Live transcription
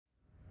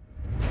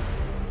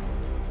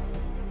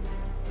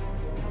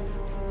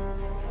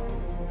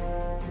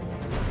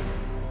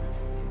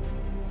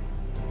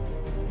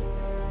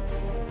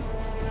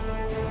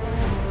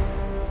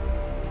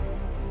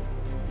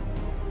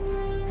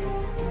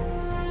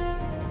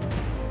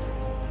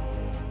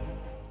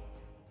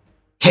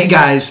Hey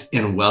guys,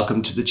 and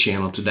welcome to the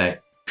channel today.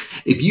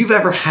 If you've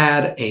ever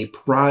had a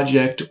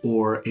project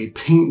or a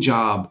paint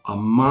job, a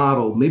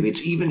model, maybe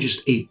it's even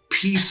just a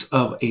piece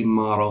of a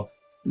model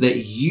that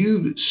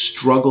you've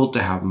struggled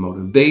to have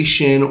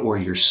motivation or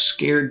you're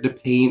scared to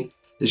paint,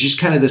 there's just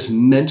kind of this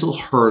mental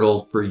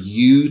hurdle for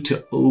you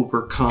to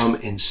overcome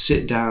and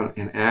sit down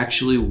and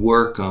actually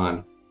work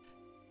on.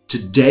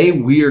 Today,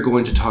 we are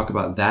going to talk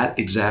about that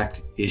exact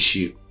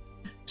issue.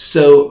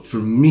 So for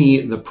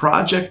me, the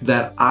project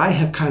that I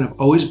have kind of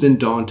always been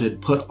daunted,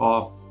 put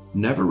off,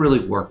 never really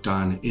worked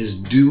on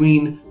is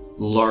doing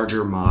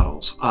larger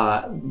models.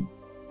 I'm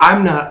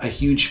not a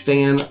huge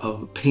fan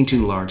of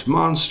painting large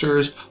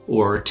monsters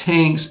or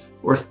tanks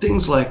or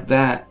things like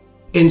that.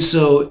 And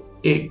so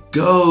it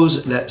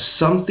goes that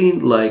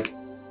something like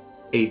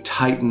a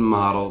Titan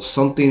model,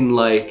 something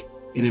like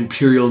an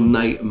Imperial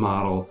Knight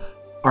model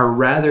are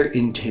rather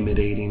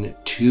intimidating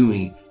to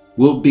me.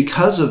 Well,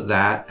 because of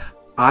that,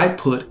 I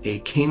put a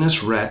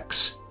Canis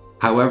Rex,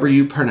 however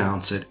you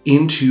pronounce it,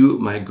 into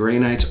my Grey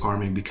Knights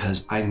army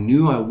because I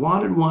knew I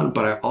wanted one,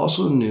 but I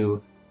also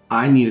knew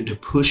I needed to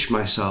push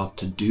myself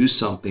to do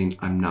something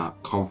I'm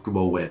not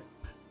comfortable with.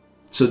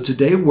 So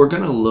today we're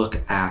going to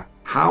look at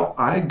how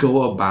I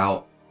go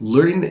about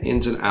learning the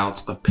ins and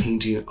outs of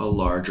painting a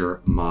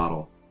larger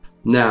model.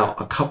 Now,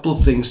 a couple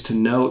of things to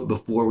note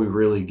before we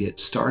really get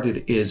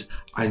started is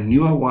I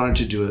knew I wanted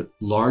to do it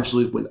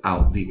largely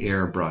without the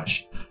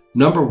airbrush.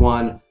 Number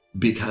one,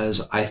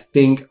 because I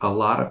think a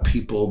lot of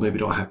people maybe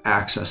don't have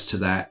access to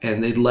that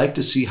and they'd like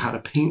to see how to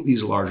paint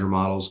these larger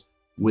models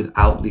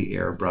without the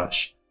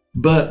airbrush.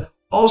 But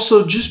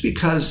also just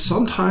because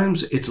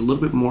sometimes it's a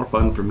little bit more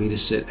fun for me to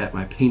sit at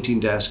my painting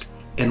desk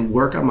and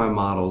work on my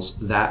models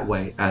that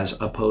way as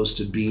opposed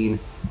to being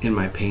in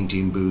my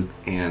painting booth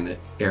and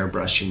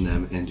airbrushing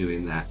them and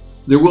doing that.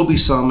 There will be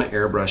some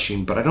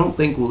airbrushing, but I don't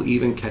think we'll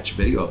even catch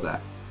video of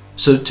that.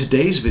 So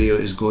today's video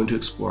is going to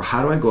explore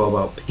how do I go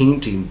about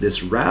painting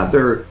this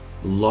rather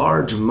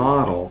large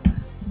model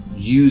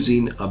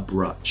using a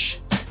brush.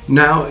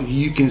 Now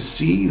you can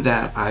see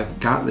that I've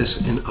got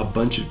this in a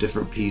bunch of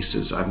different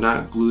pieces. I've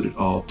not glued it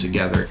all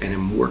together and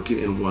I'm working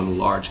in one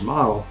large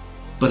model,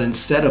 but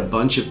instead a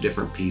bunch of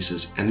different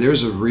pieces. And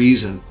there's a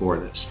reason for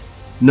this.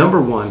 Number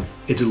one,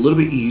 it's a little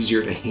bit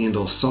easier to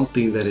handle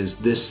something that is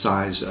this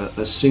size,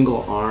 a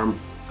single arm.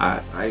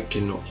 I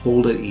can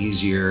hold it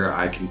easier,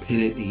 I can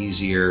pin it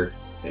easier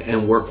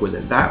and work with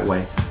it that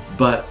way.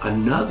 But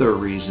another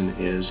reason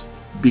is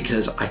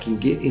because I can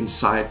get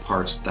inside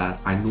parts that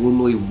I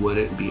normally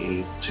wouldn't be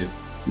able to.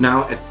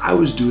 Now, if I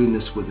was doing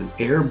this with an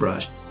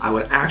airbrush, I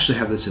would actually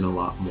have this in a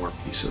lot more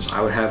pieces.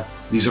 I would have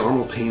these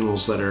armor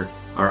panels that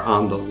are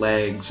on the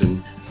legs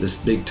and this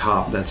big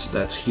top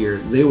that's here.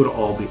 They would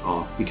all be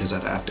off because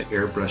I'd have to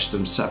airbrush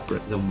them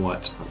separate than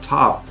what's on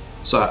top.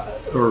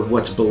 Or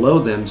what's below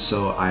them,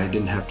 so I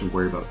didn't have to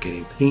worry about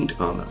getting paint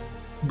on them.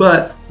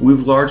 But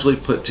we've largely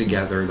put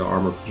together the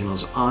armor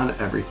panels on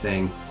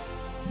everything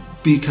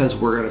because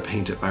we're going to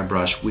paint it by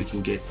brush. We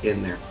can get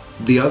in there.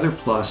 The other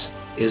plus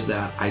is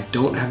that I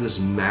don't have this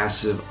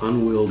massive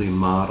unwieldy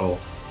model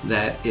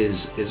that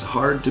is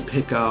hard to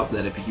pick up,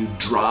 that if you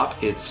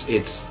drop,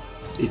 it's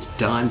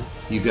done.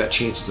 You've got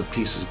chances of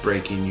pieces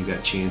breaking, you've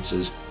got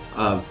chances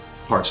of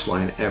parts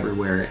flying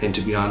everywhere. And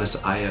to be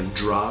honest, I have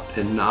dropped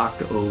and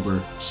knocked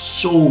over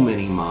so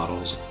many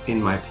models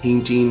in my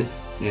painting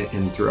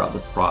and throughout the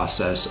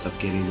process of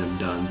getting them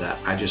done that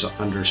I just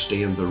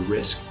understand the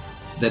risk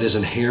that is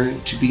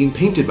inherent to being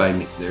painted by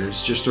me.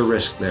 There's just a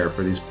risk there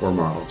for these poor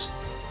models.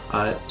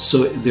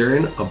 So they're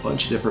in a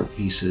bunch of different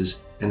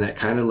pieces and that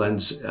kind of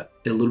lends a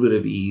little bit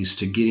of ease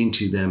to getting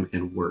to them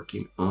and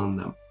working on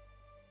them.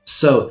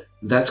 So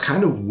that's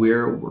kind of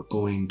where we're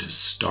going to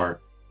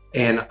start.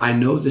 And I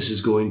know this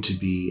is going to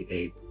be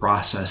a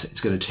process.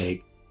 It's going to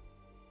take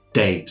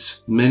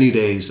days, many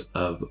days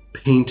of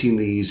painting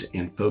these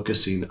and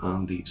focusing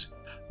on these.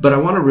 But I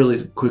want to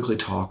really quickly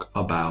talk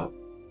about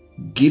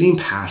getting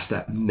past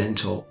that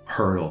mental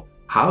hurdle.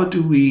 How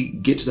do we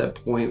get to that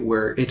point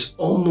where it's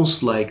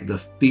almost like the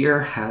fear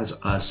has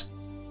us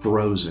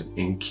frozen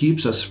and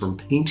keeps us from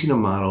painting a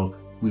model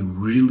we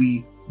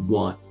really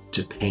want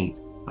to paint?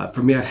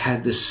 For me, I've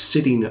had this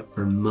sitting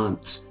for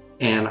months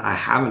and I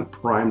haven't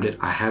primed it.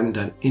 I haven't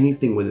done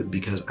anything with it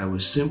because I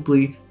was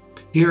simply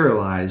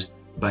paralyzed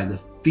by the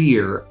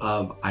fear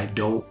of I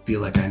don't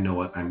feel like I know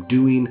what I'm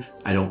doing.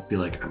 I don't feel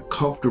like I'm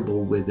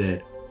comfortable with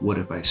it. What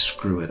if I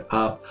screw it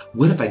up?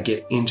 What if I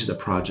get into the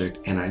project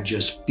and I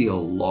just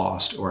feel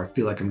lost or I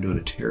feel like I'm doing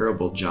a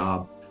terrible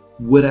job?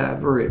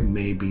 Whatever it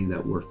may be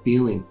that we're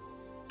feeling.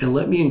 And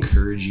let me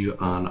encourage you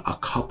on a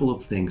couple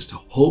of things to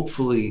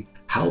hopefully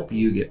help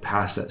you get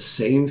past that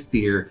same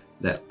fear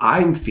that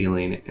I'm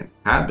feeling and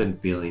have been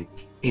feeling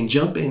and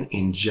jump in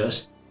and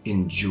just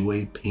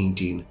enjoy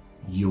painting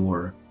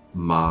your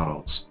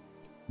models.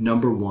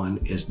 Number one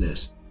is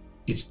this.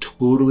 It's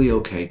totally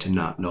okay to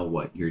not know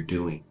what you're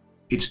doing.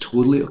 It's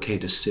totally okay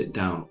to sit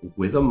down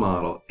with a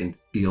model and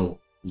feel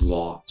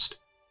lost.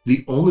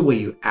 The only way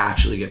you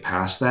actually get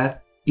past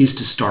that is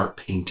to start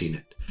painting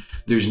it.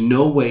 There's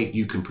no way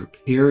you can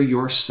prepare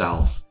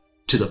yourself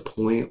to the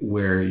point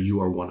where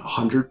you are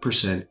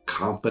 100%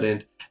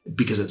 confident,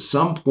 because at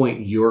some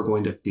point you're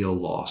going to feel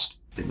lost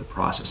in the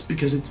process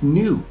because it's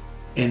new.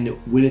 And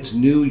when it's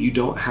new, you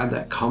don't have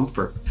that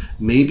comfort.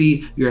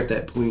 Maybe you're at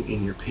that point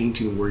in your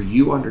painting where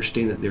you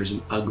understand that there's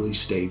an ugly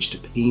stage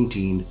to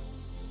painting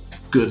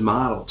good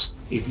models.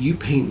 If you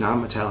paint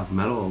non-metallic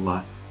metal a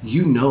lot,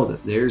 you know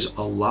that there's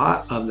a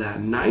lot of that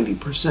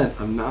 90%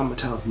 of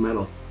non-metallic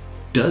metal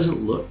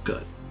doesn't look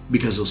good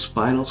because those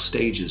final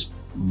stages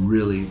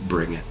really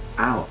bring it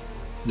out.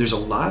 There's a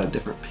lot of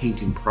different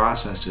painting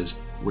processes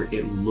where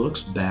it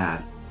looks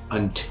bad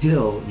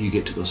until you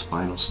get to those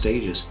final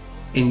stages.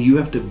 And you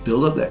have to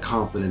build up that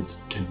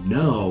confidence to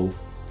know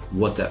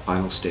what that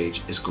final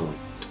stage is going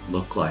to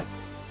look like.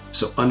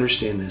 So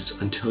understand this,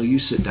 until you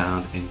sit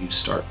down and you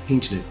start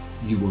painting it,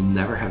 you will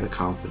never have the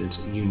confidence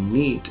that you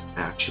need to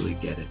actually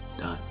get it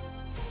done.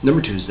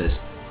 Number 2 is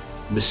this: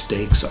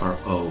 mistakes are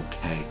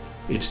okay.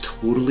 It's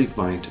totally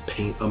fine to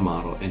paint a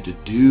model and to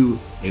do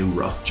a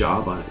rough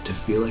job on it, to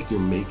feel like you're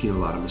making a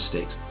lot of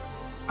mistakes.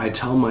 I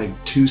tell my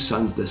 2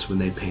 sons this when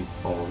they paint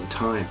all the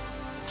time.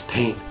 It's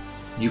paint.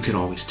 You can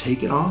always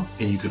take it off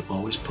and you can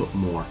always put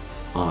more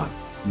on.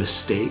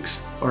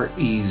 Mistakes are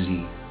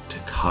easy to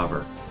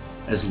cover.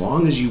 As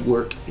long as you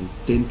work in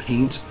thin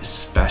paints,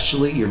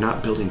 especially, you're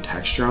not building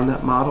texture on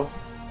that model,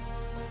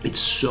 it's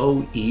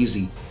so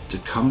easy to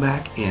come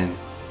back in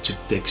to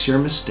fix your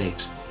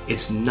mistakes.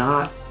 It's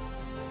not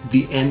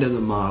the end of the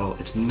model.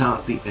 It's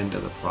not the end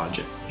of the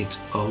project.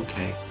 It's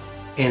okay.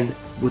 And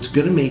what's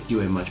going to make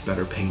you a much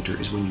better painter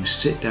is when you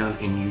sit down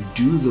and you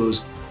do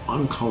those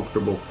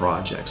uncomfortable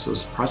projects,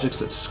 those projects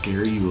that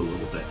scare you a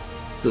little bit,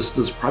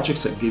 those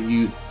projects that give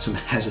you some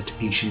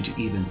hesitation to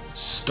even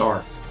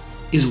start.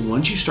 Is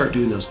once you start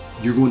doing those,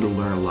 you're going to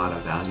learn a lot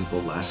of valuable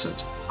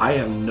lessons. I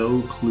have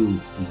no clue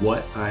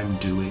what I'm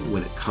doing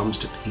when it comes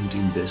to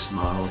painting this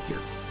model here.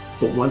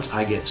 But once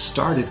I get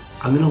started,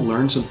 I'm going to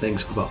learn some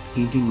things about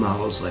painting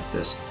models like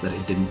this that I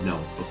didn't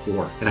know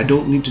before. And I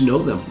don't need to know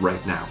them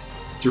right now.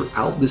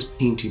 Throughout this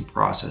painting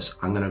process,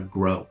 I'm going to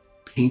grow.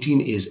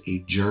 Painting is a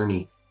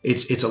journey.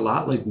 It's a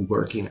lot like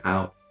working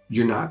out.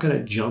 You're not going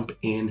to jump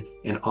in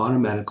and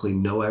automatically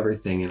know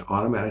everything and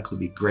automatically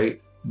be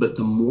great. But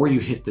the more you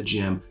hit the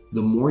gym,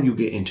 the more you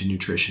get into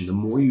nutrition, the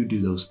more you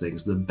do those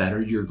things, the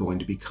better you're going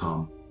to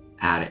become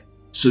at it.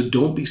 So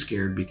don't be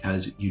scared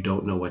because you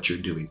don't know what you're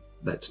doing.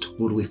 That's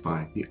totally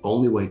fine. The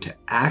only way to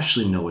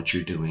actually know what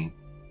you're doing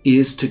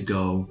is to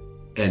go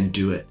and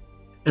do it.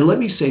 And let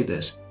me say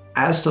this,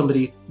 as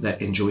somebody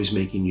that enjoys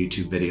making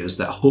YouTube videos,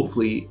 that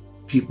hopefully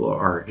people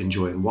are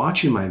enjoying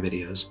watching my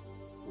videos,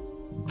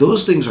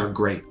 those things are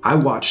great. I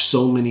watch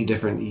so many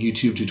different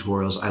YouTube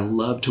tutorials. I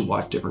love to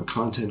watch different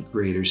content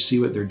creators,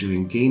 see what they're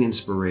doing, gain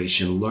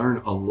inspiration,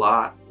 learn a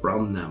lot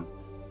from them.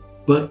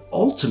 But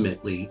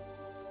ultimately,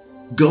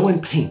 go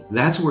and paint.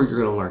 That's where you're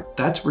going to learn.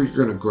 That's where you're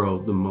going to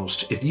grow the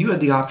most. If you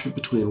had the option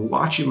between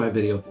watching my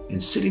video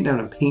and sitting down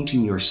and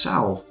painting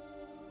yourself,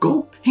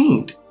 go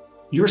paint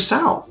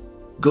yourself.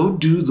 Go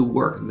do the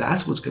work.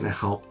 That's what's going to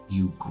help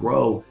you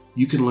grow.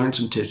 You can learn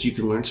some tips, you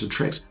can learn some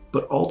tricks,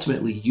 but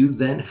ultimately you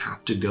then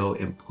have to go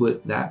and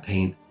put that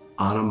paint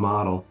on a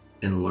model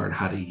and learn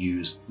how to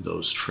use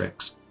those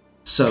tricks.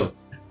 So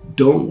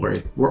don't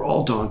worry, we're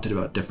all daunted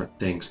about different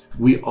things.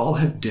 We all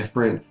have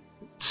different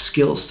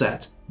skill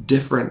sets,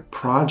 different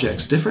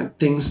projects, different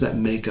things that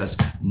make us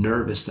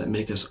nervous, that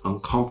make us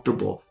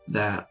uncomfortable,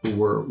 that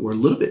we're a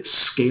little bit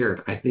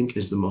scared, I think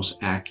is the most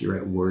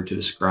accurate word to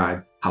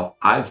describe how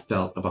I've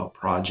felt about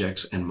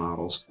projects and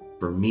models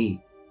for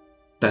me.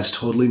 That's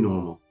totally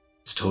normal.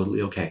 It's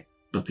totally okay.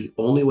 But the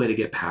only way to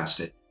get past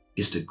it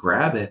is to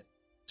grab it,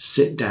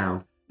 sit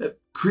down,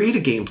 create a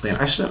game plan.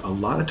 I've spent a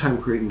lot of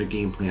time creating a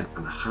game plan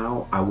on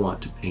how I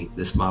want to paint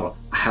this model.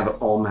 I have it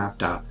all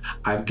mapped out.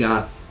 I've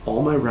got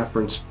all my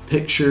reference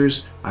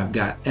pictures. I've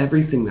got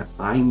everything that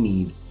I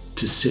need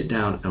to sit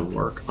down and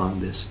work on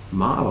this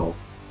model,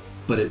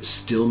 but it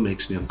still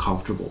makes me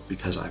uncomfortable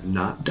because I've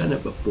not done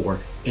it before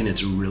and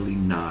it's really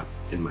not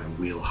in my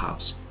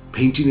wheelhouse.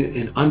 Painting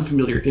an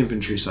unfamiliar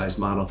infantry-sized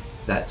model,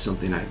 that's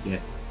something I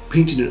get.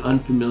 Painting an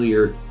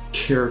unfamiliar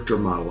character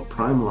model, a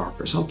Primarch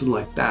or something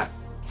like that,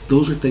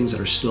 those are things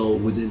that are still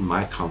within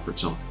my comfort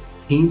zone.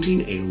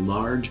 Painting a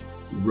large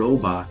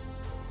robot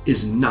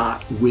is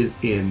not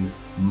within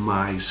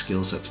my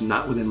skill sets,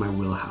 not within my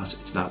wheelhouse,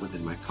 it's not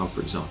within my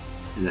comfort zone.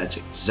 And that's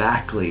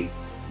exactly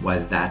why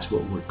that's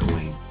what we're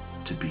going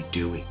to be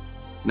doing.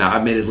 Now,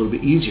 I've made it a little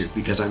bit easier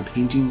because I'm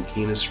painting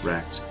Canis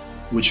Rex,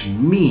 which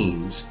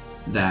means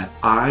that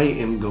I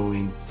am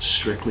going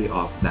strictly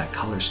off that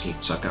color scheme.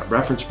 So I've got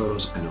reference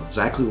photos, I know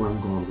exactly where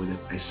I'm going with it.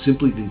 I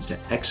simply need to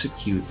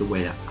execute the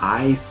way that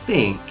I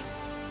think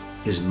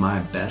is my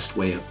best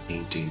way of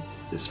painting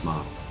this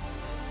model.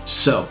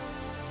 So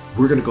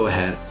we're gonna go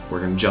ahead,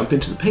 we're gonna jump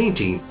into the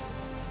painting,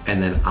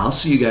 and then I'll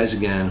see you guys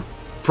again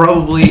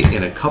probably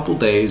in a couple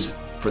days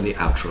for the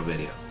outro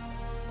video.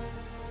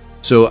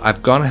 So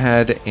I've gone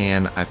ahead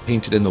and I've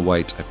painted in the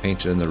whites, I've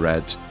painted in the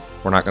reds.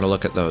 we're not going to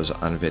look at those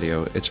on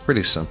video. It's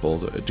pretty simple.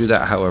 Do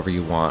that however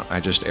you want. I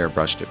just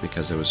airbrushed it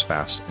because it was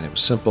fast and it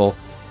was simple.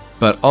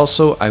 But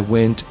also I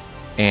went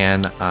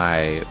and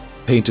I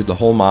painted the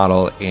whole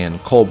model in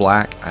coal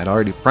black. I'd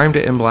already primed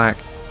it in black,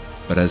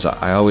 but as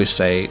I always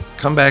say,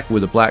 come back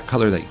with a black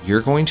color that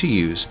you're going to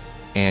use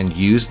and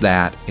use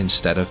that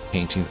instead of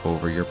painting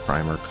over your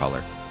primer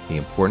color. The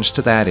importance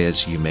to that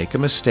is you make a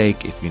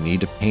mistake if you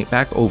need to paint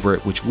back over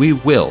it, which we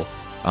will,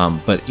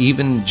 but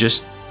even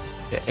just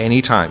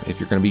anytime, if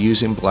you're going to be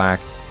using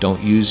black,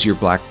 don't use your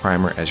black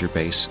primer as your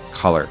base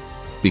color,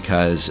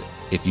 because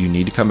if you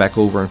need to come back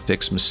over and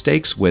fix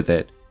mistakes with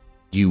it,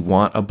 you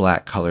want a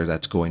black color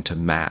that's going to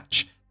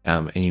match.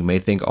 And you may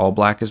think all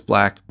black is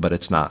black, but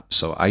it's not.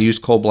 So I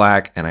used coal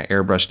black and I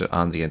airbrushed it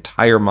on the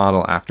entire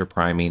model after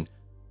priming.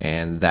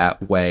 And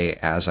that way,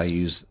 as I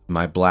use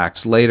my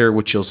blacks later,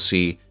 which you'll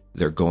see,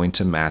 they're going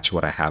to match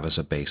what I have as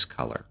a base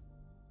color.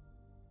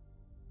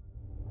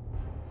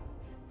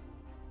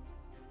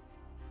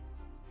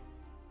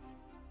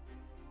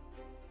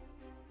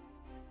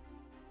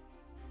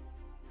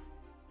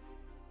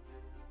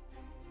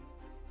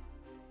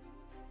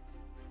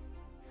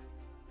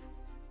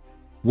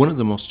 One of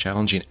the most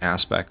challenging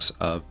aspects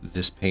of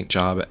this paint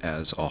job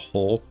as a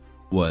whole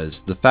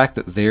was the fact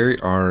that there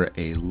are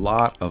a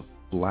lot of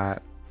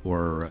flat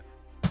or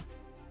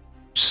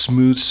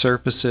smooth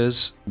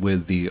surfaces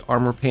with the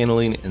armor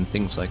paneling and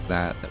things like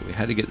that we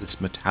had to get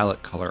this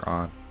metallic color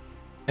on.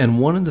 And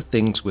one of the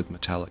things with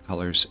metallic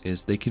colors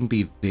is they can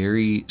be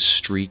very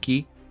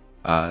streaky.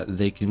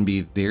 They can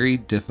be very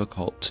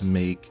difficult to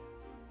make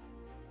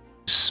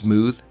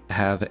smooth,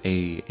 have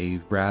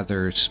a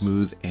rather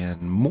smooth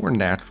and more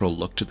natural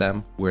look to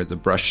them, where the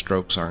brush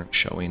strokes aren't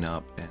showing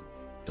up and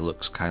it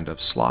looks kind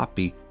of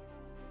sloppy.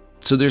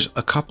 So there's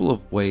a couple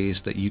of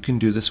ways that you can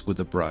do this with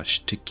a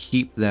brush to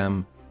keep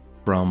them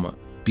from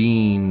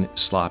being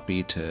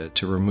sloppy, to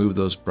remove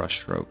those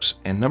brush strokes.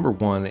 And number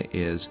one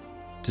is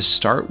to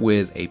start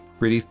with a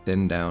pretty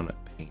thin down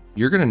paint.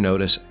 You're going to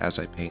notice as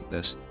I paint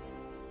this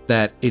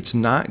that it's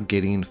not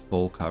getting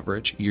full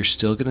coverage. You're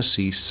still going to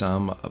see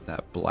some of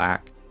that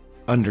black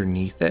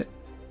underneath it,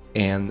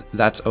 and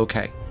that's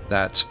okay.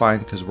 That's fine,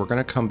 because we're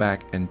going to come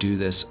back and do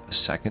this a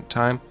second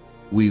time.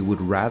 We would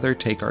rather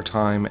take our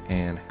time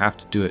and have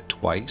to do it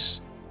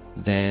twice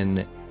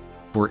than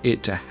for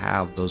it to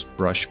have those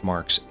brush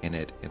marks in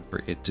it and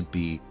for it to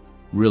be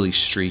really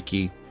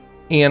streaky.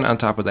 And on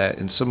top of that,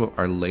 in some of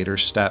our later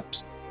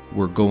steps,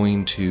 we're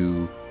going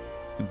to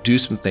do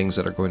some things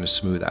that are going to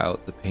smooth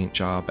out the paint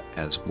job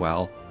as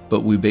well.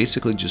 But we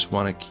basically just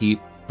want to keep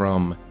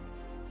from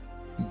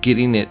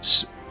getting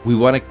it, we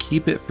want to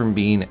keep it from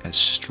being as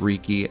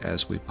streaky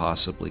as we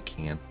possibly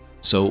can.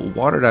 So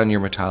water down your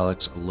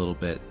metallics a little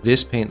bit.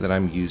 This paint that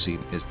I'm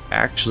using is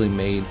actually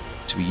made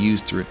to be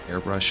used through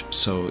an airbrush,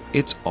 so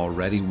it's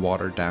already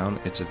watered down.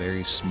 It's a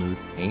very smooth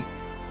paint,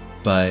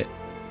 but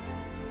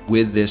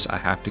with this I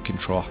have to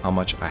control how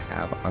much I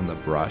have on the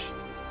brush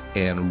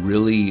and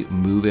really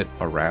move it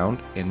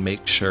around and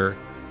make sure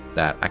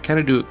that I kind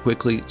of do it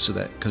quickly, so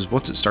that, because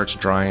once it starts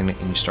drying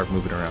and you start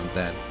moving around,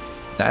 then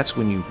that's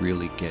when you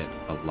really get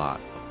a lot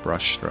of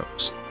brush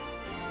strokes.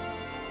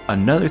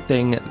 Another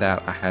thing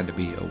that I had to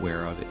be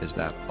aware of is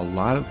that a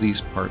lot of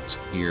these parts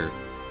here,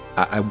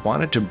 I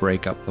wanted to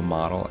break up the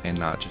model and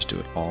not just do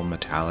it all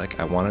metallic.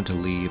 I wanted to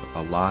leave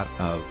a lot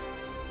of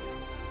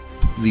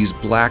these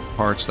black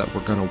parts that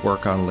we're going to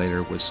work on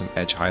later with some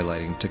edge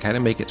highlighting to kind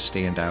of make it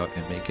stand out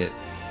and make it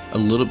a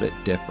little bit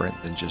different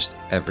than just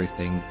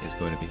everything is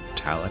going to be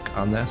metallic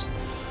on this.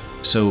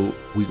 So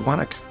we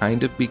want to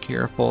kind of be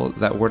careful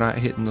that we're not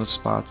hitting those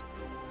spots,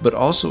 but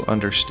also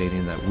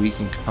understanding that we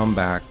can come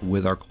back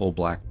with our coal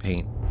black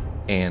paint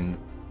and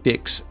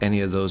fix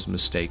any of those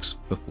mistakes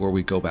before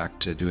we go back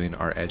to doing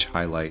our edge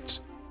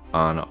highlights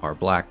on our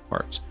black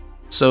parts.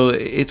 So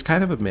it's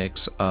kind of a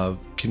mix of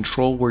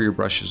control where your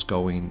brush is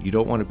going. You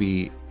don't want to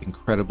be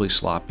incredibly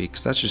sloppy,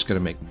 because that's just going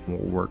to make more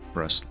work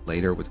for us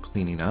later with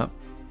cleaning up.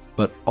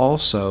 But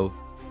also,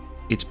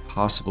 it's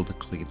possible to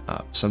clean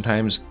up.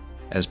 Sometimes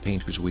as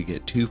painters we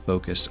get too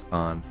focused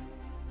on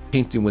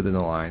painting within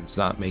the lines,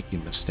 not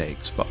making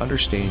mistakes, but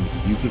understanding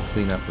you can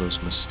clean up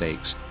those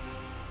mistakes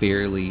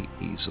fairly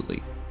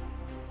easily.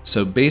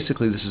 So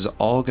basically this is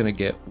all going to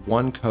get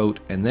one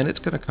coat, and then it's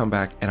going to come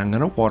back and I'm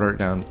going to water it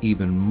down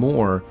even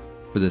more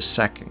for the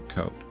second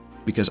coat,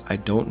 because I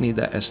don't need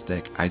that as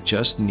thick. I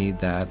just need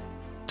that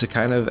to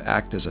kind of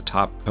act as a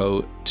top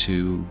coat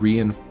to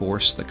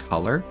reinforce the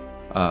color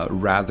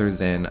rather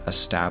than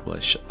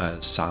establish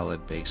a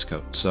solid base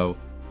coat. So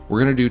we're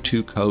going to do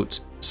 2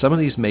 coats. Some of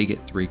these may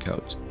get 3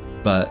 coats,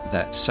 but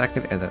that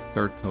second and that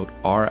third coat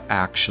are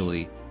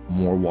actually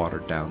more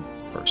watered down than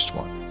the first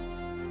one.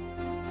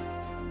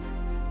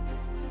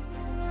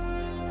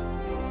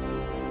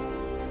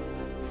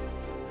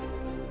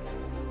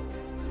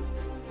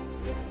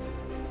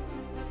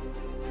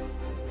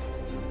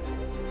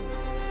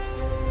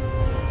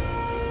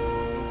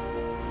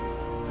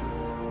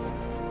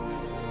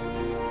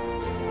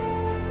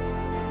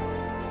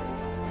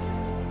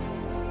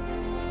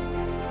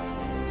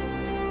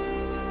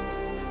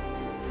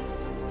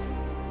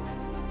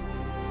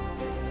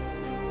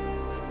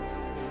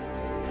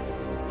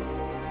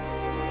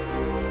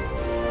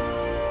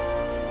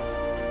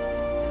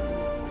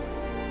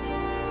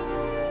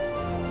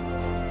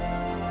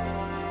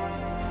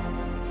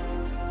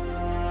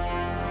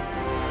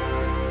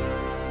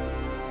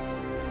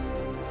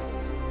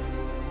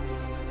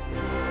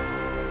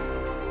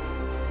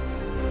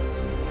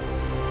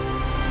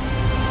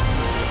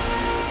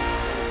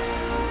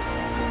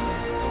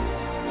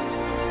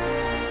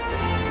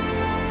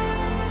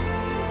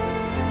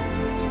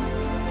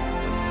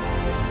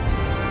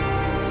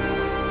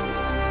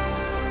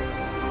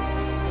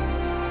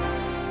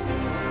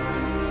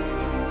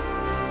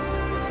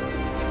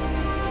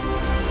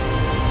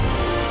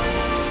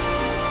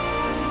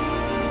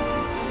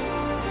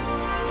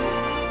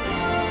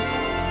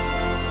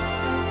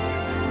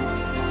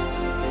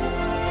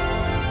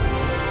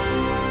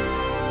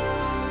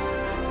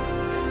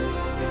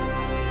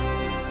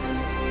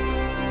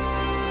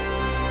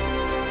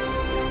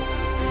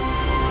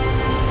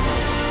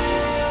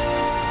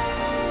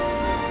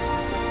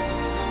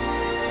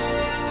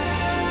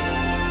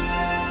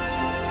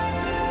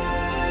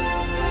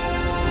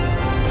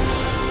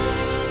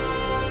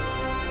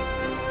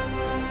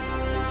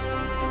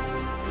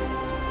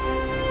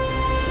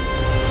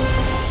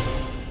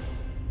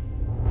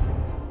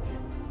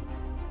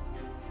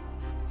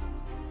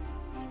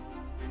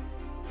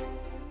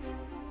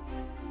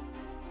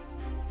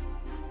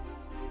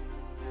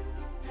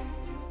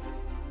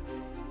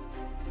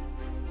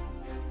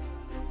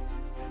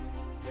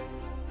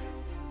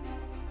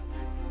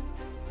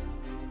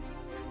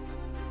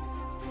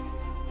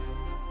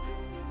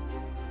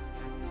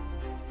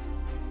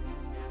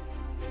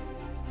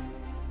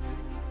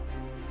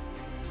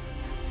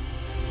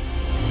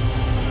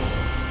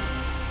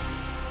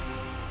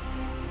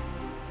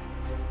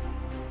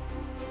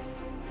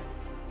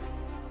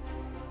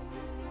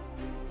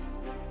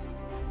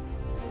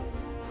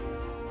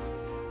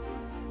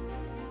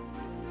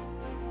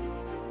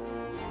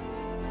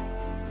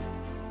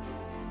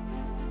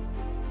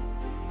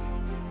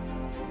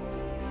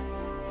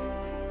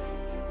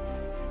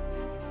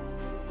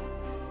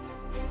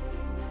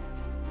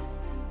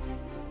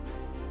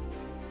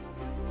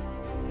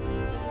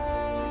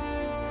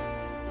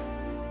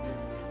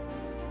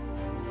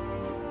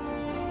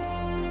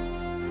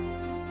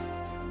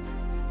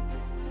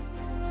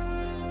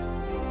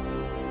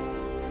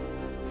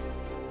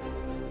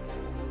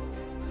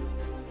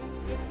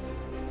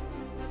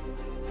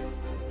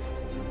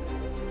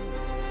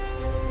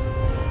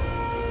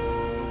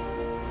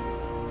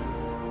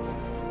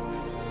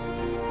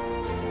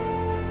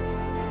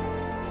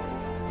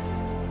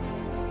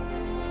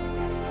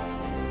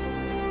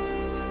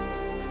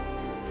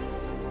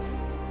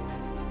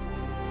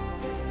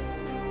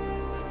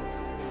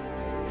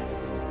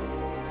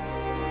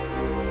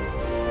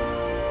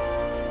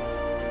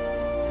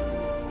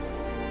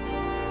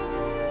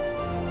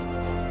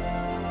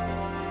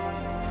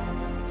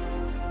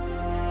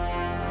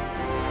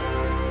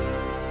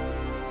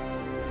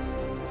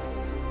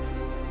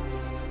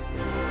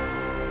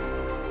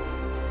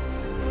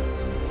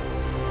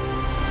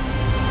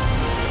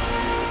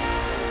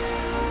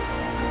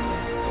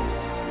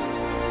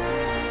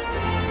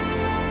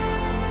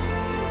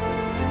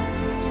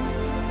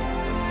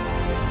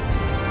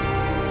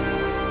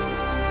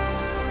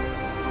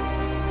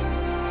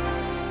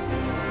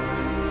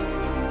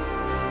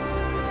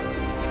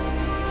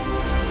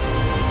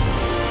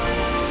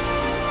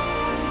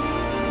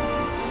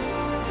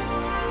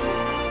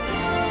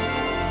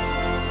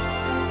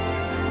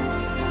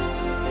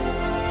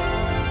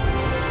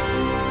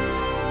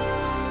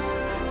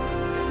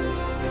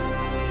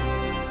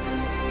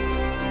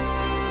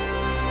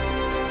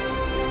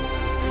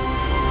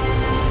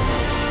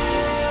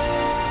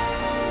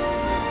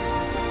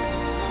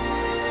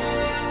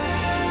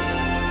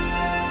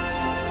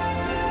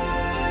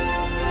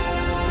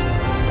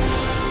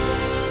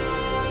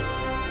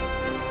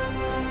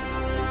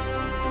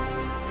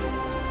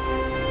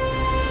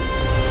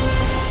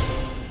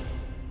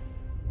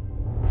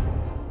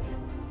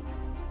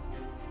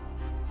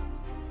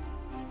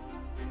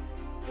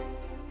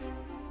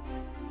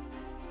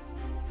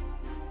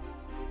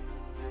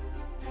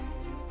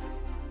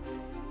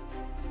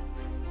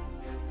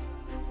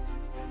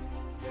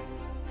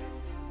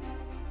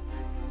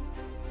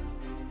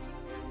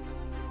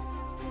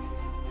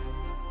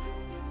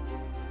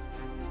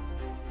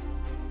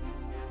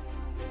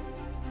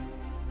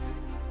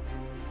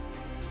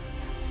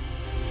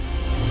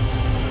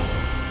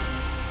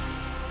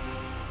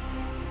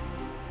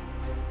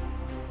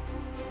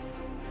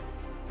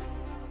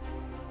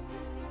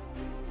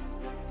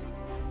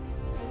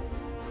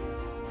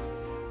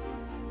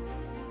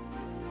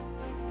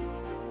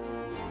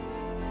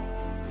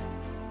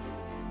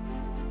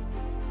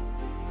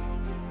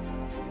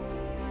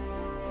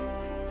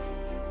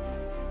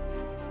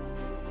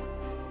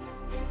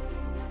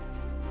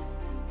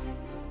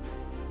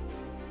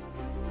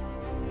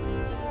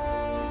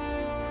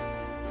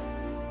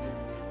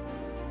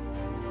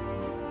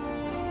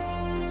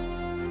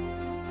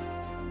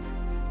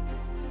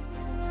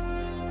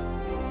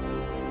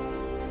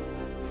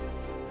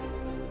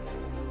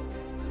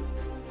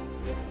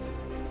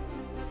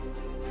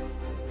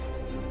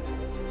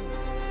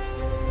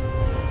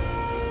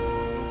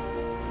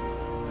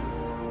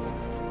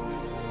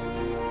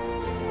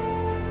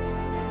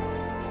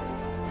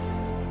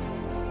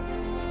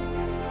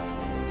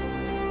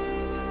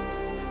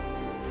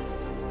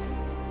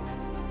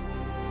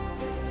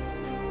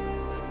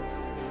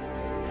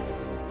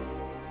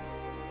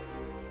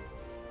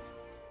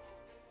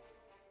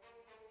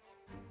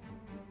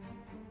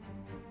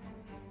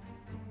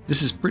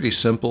 This is pretty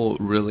simple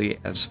really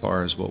as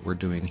far as what we're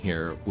doing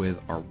here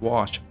with our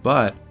wash,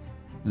 but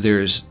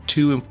there's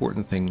two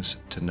important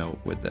things to note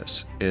with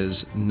this.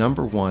 Is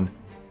number one,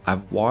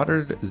 I've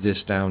watered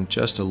this down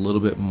just a little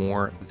bit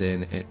more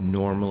than it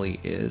normally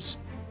is.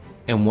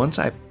 And once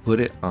I put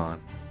it on,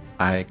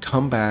 I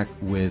come back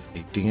with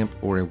a damp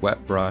or a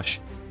wet brush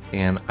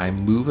and I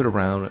move it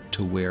around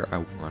to where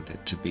I want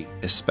it to be,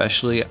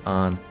 especially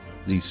on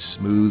these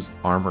smooth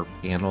armor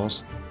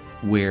panels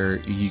where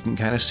you can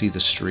kind of see the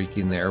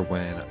streaking there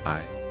when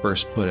I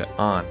first put it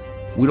on.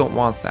 We don't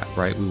want that,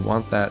 right? We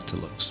want that to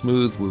look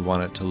smooth. We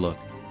want it to look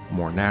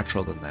more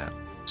natural than that.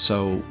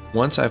 So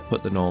once I've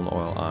put the Nuln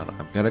Oil on,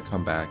 I'm going to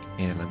come back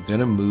and I'm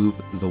going to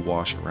move the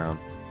wash around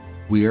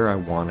where I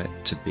want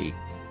it to be.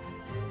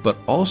 But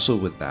also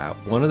with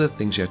that, one of the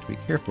things you have to be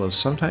careful of,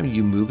 sometimes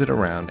you move it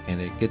around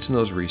and it gets in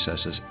those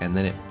recesses and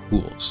then it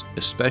pools,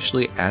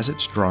 especially as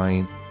it's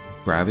drying.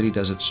 Gravity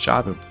does its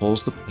job and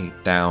pulls the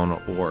paint down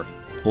or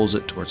pulls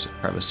it towards the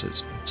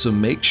crevices. So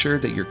make sure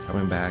that you're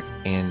coming back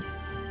and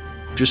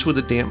just with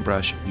a damp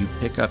brush, you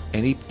pick up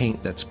any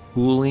paint that's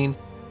pooling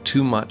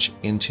too much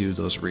into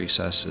those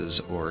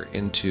recesses or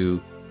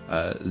into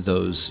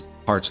those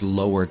parts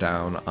lower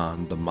down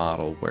on the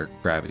model where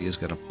gravity is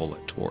going to pull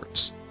it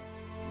towards.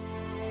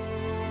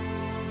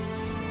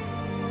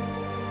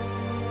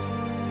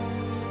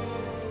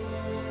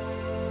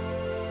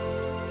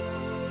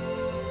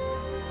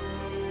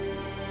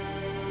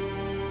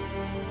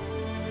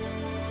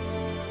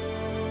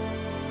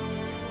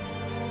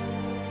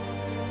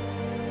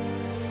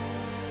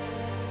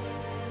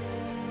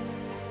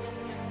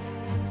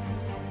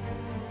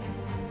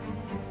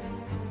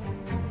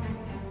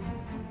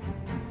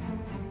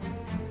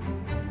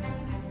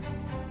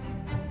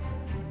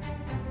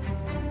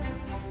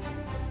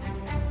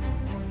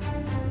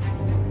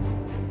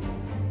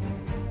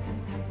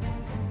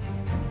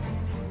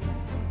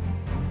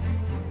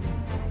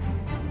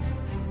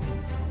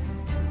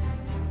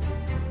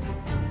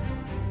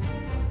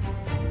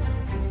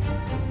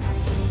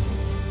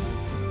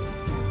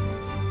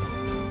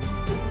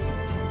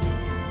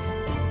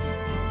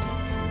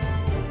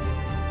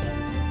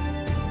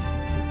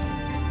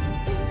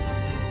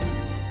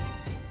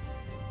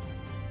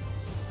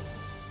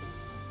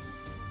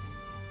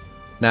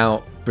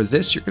 Now, for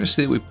this, you're going to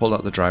see that we pulled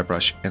out the dry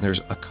brush, and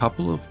there's a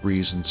couple of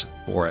reasons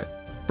for it.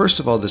 First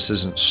of all, this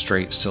isn't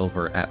straight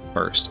silver at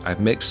first. I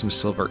mixed some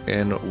silver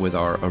in with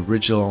our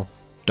original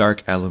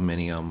dark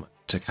aluminium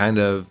to kind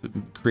of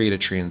create a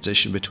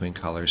transition between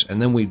colors,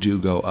 and then we do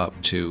go up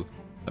to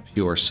a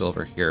pure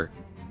silver here.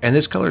 And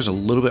this color is a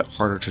little bit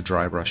harder to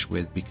dry brush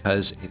with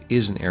because it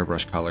is an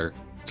airbrush color.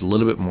 It's a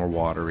little bit more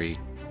watery.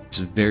 It's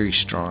very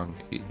strong.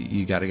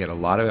 You got to get a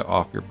lot of it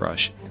off your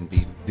brush and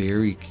be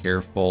very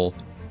careful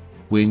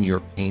when you're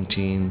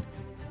painting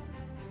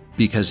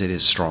because it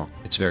is strong.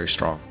 It's very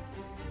strong.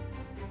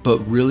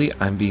 But really,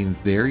 I'm being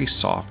very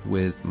soft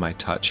with my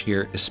touch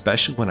here,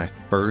 especially when I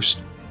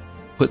first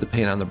put the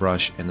paint on the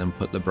brush and then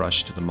put the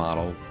brush to the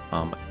model.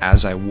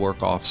 As I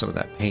work off some of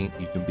that paint,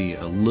 you can be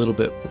a little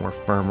bit more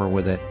firmer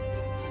with it.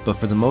 But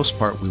for the most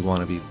part, we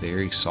want to be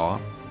very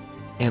soft.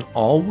 And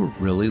all we're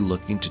really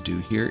looking to do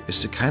here is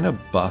to kind of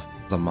buff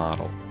the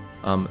model.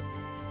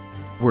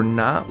 We're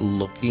not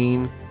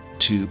looking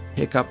to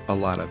pick up a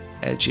lot of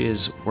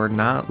edges. We're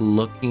not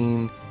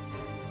looking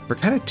for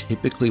kind of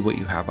typically what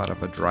you have out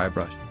of a dry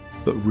brush.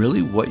 But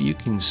really what you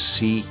can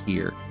see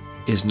here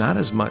is not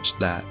as much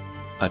that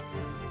a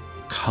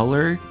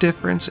color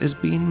difference is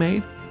being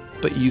made,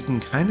 but you can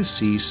kind of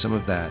see some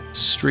of that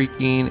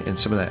streaking and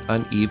some of that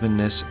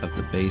unevenness of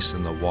the base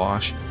and the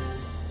wash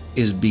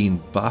is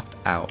being buffed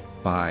out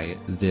by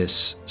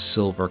this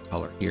silver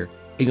color here.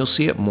 And you'll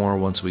see it more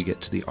once we get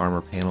to the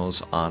armor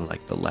panels on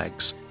like the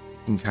legs.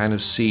 You can kind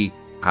of see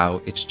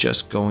how it's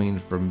just going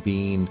from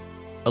being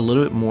a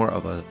little bit more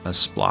of a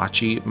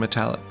splotchy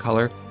metallic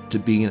color to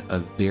being a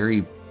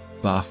very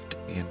buffed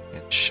and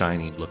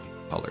shiny looking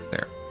color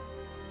there.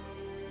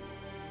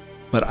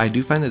 But I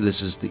do find that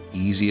this is the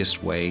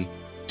easiest way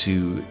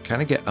to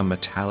kind of get a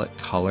metallic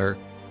color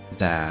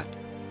that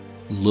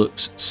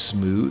looks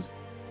smooth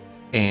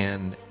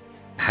and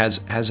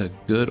has a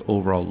good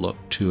overall look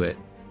to it.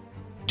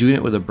 Doing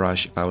it with a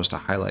brush, if I was to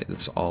highlight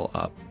this all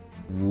up,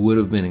 would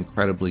have been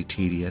incredibly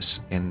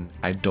tedious, and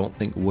I don't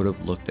think would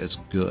have looked as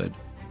good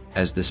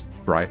as this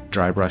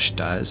dry brush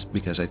does,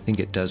 because I think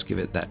it does give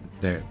it that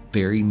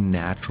very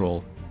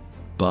natural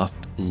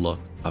buffed look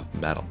of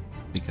metal,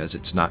 because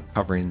it's not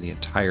covering the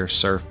entire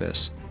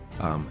surface,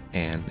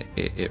 and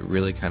it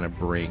really kind of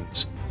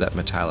brings that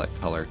metallic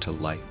color to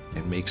life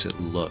and makes it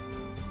look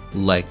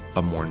like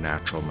a more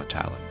natural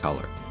metallic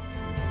color.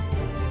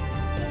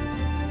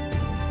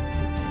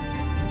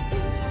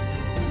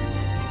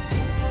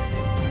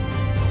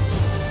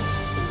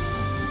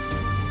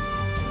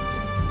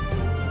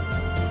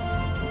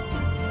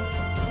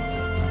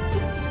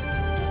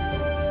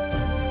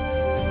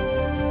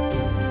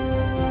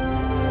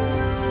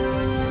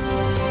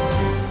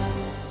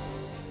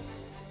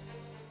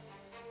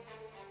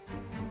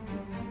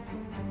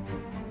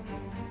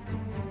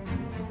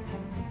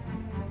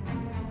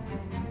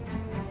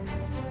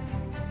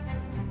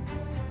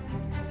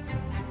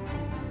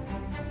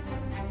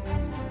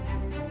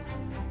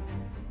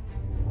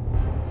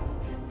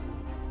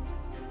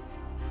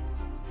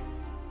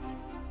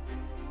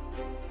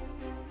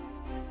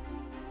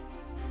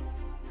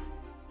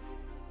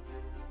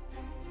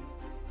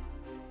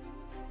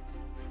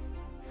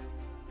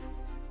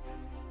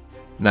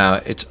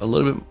 Now, it's a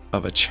little bit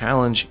of a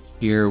challenge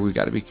here. We've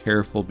got to be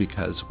careful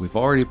because we've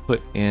already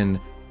put in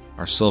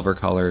our silver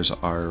colors,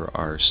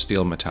 our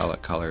steel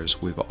metallic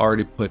colors. We've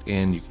already put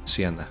in, you can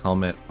see on the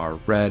helmet, our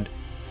red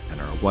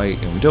and our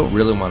white, and we don't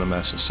really want to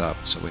mess this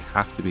up, so we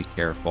have to be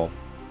careful.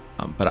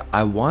 But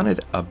I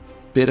wanted a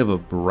bit of a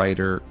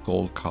brighter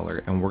gold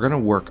color, and we're going to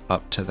work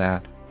up to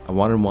that. I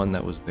wanted one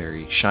that was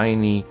very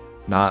shiny,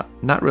 not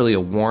really a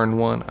worn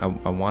one.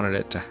 I wanted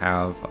it to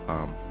have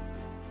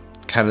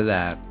kind of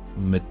that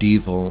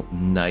medieval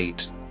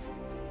knight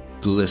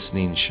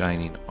glistening,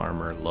 shining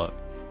armor look.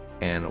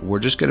 And we're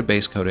just going to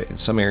base coat it. In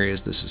some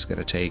areas, this is going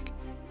to take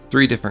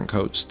 3 different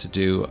coats to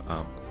do.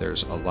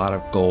 There's a lot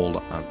of gold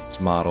on these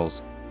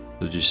models,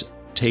 so just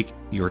take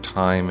your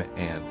time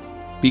and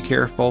be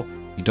careful.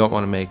 You don't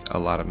want to make a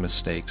lot of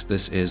mistakes.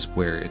 This is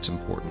where it's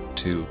important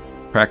to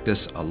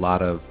practice a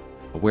lot of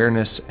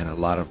awareness and a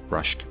lot of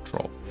brush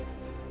control.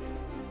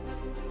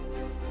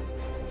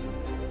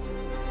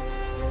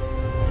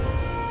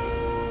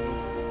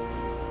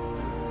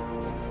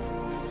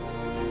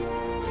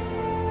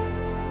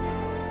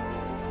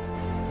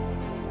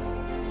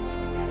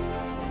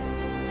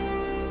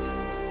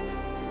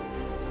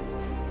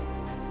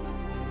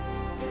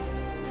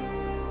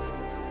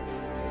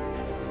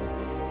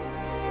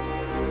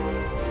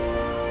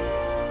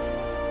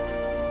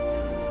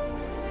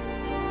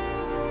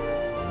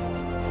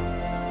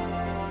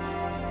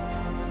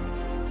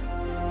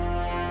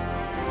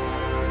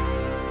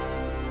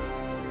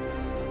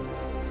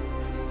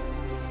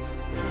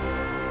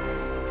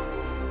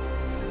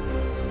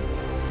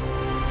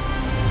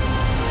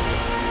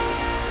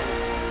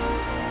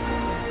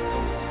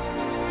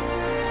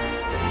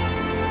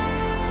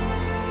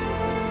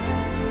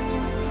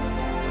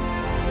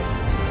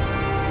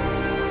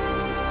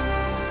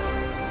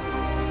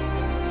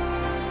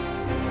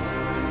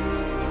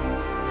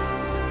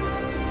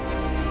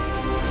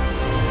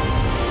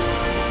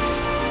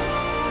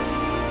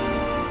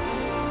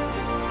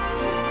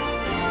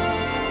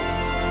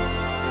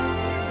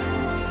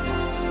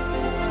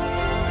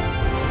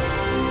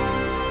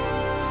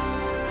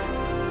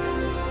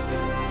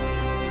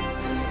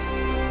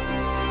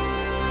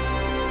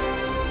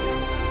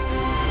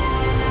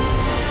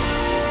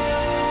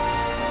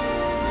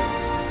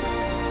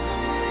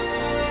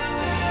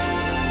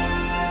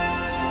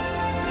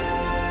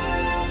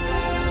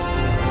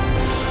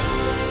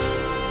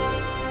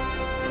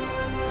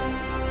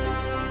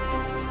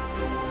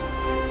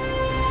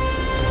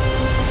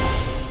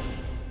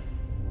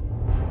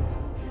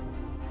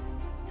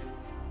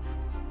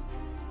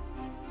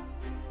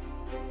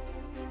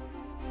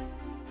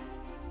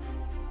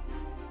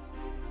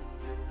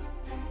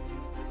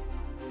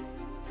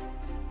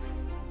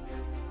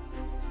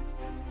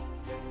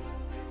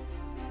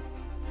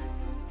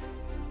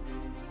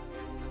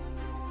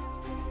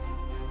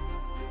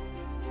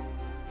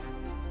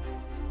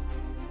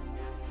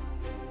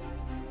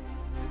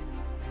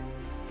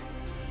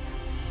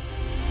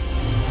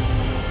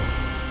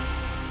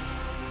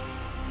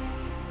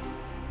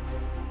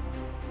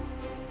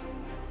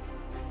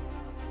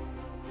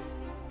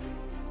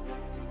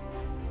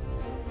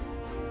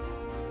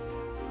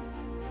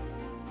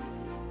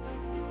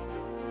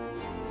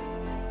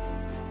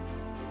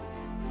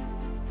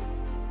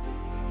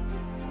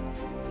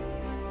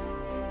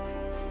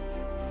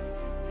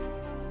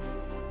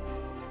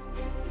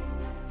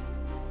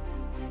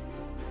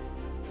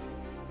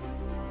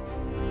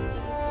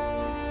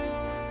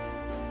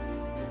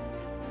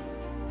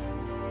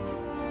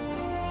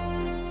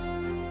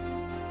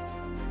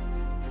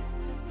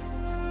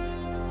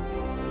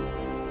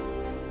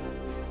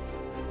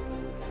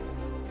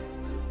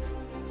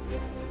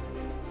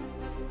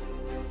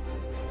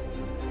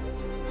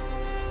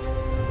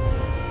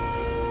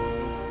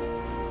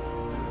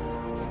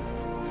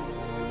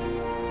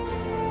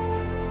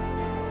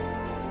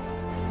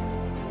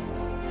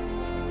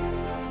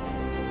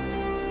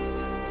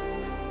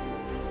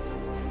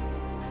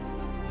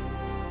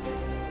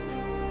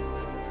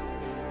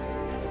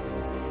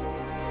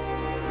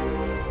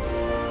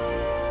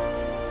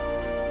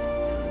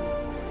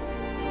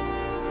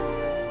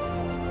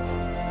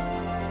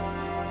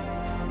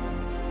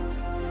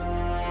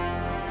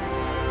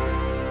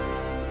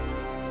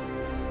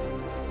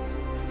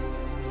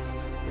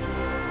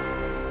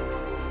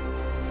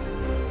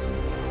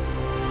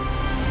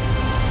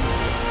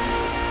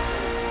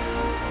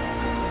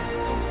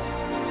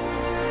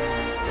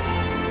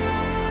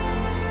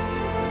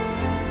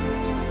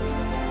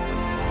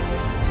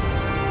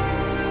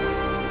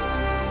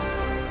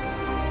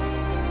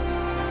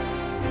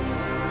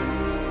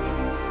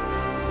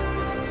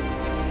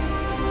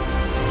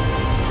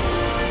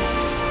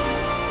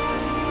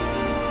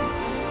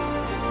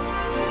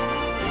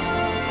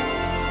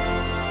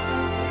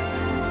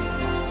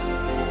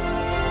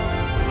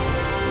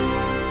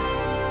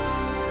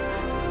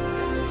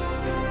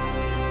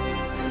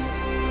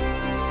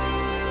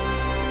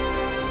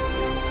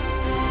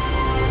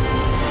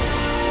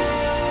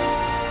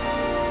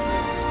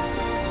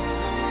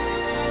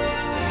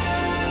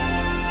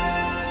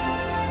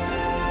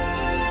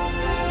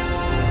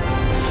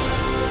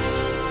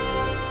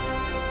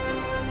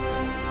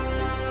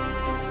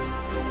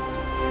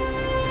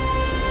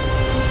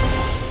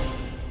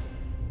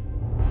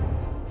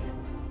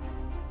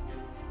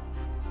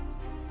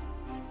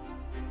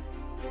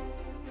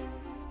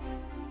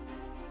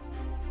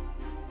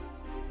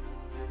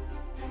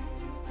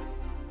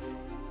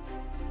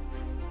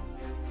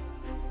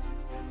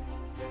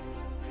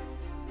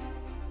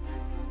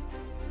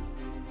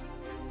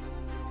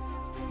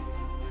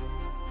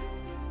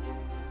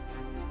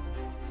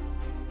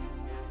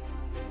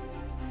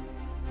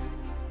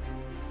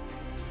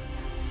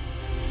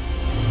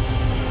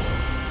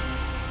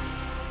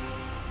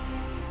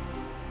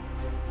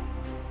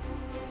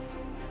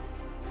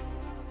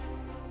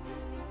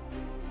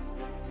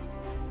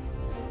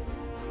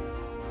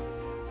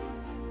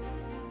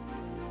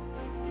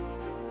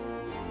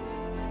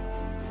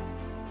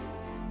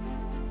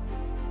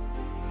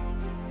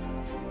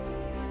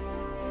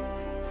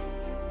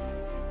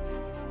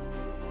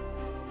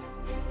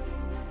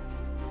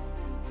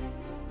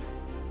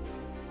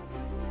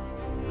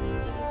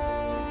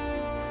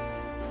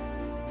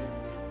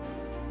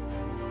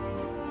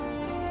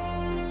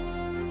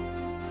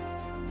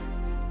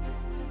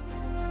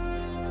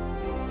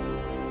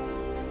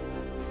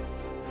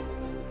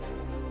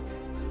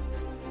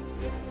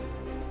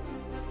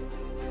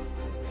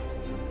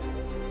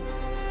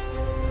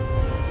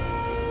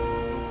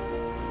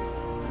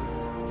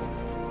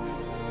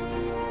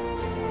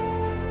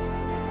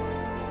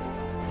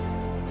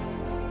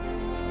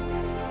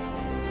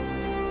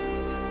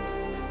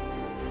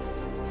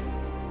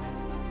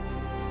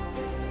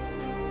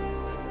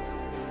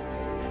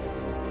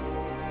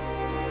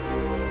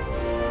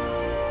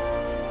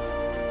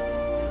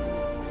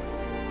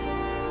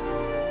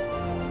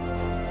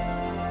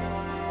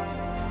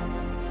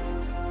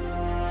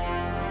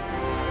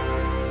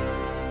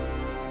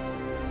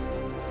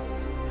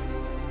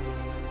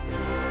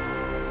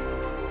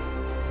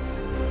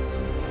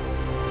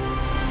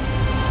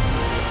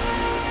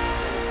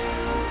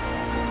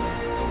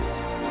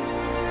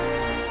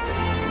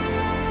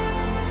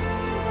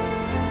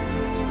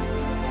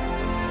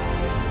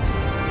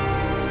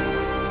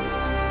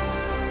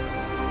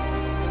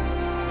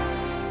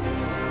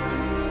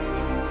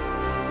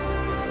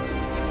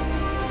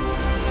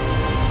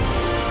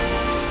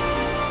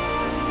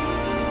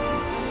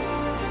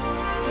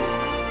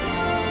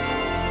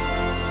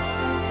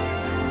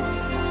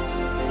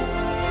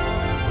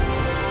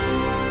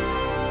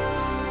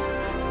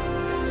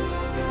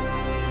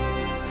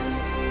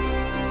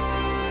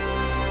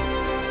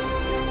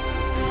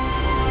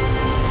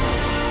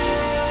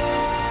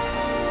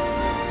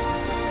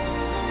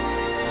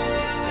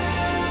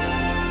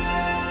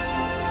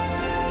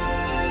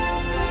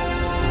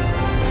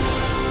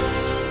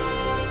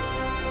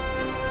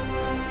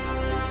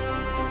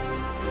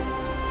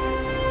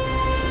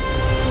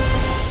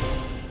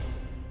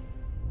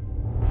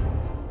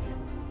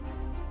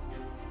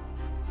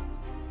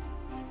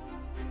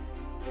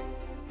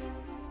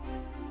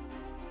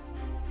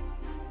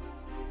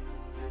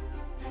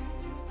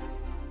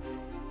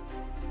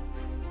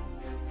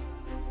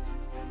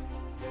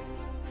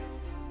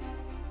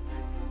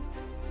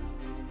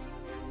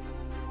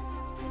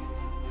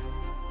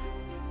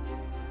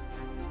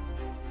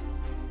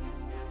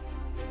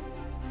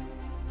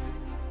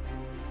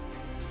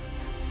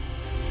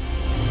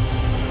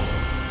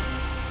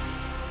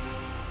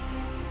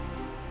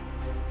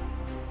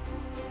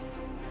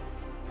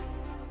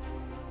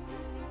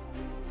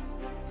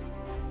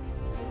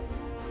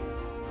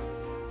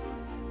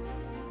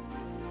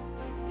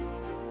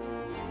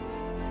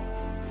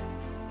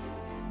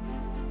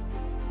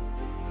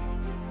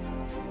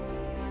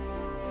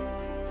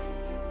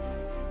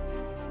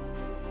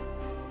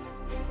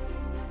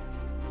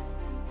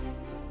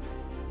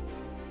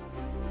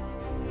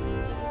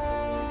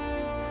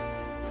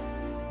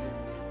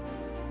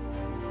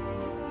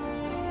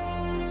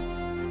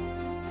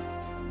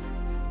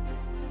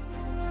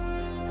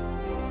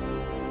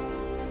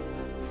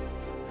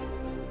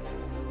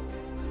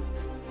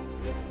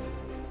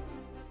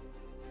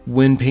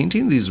 When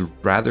painting these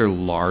rather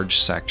large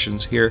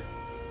sections here,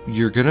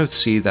 you're going to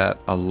see that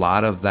a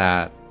lot of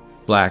that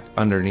black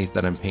underneath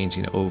that I'm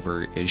painting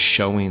over is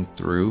showing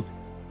through.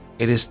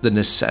 It is the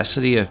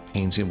necessity of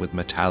painting with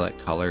metallic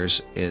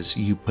colors is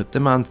you put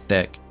them on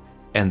thick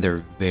and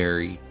they're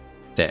very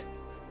thick.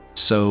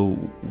 So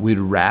we'd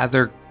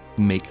rather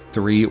make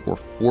 3 or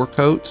 4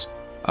 coats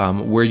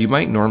where you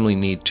might normally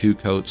need 2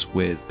 coats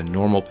with a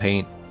normal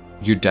paint.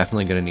 You're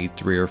definitely going to need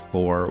 3 or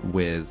 4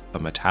 with a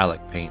metallic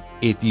paint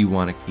if you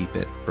want to keep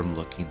it from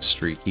looking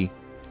streaky.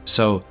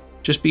 So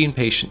just being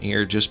patient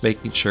here, just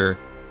making sure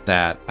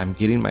that I'm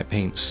getting my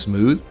paint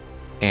smooth,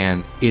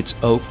 and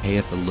it's okay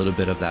if a little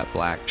bit of that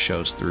black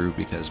shows through,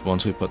 because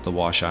once we put the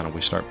wash on and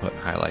we start putting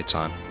highlights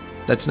on,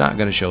 that's not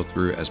going to show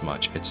through as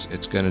much.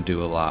 It's going to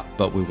do a lot,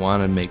 but we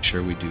want to make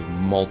sure we do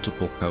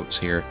multiple coats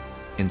here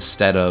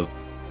instead of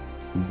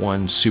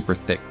one super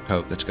thick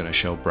coat that's going to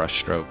show brush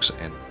strokes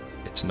and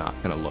it's not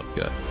going to look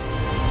good.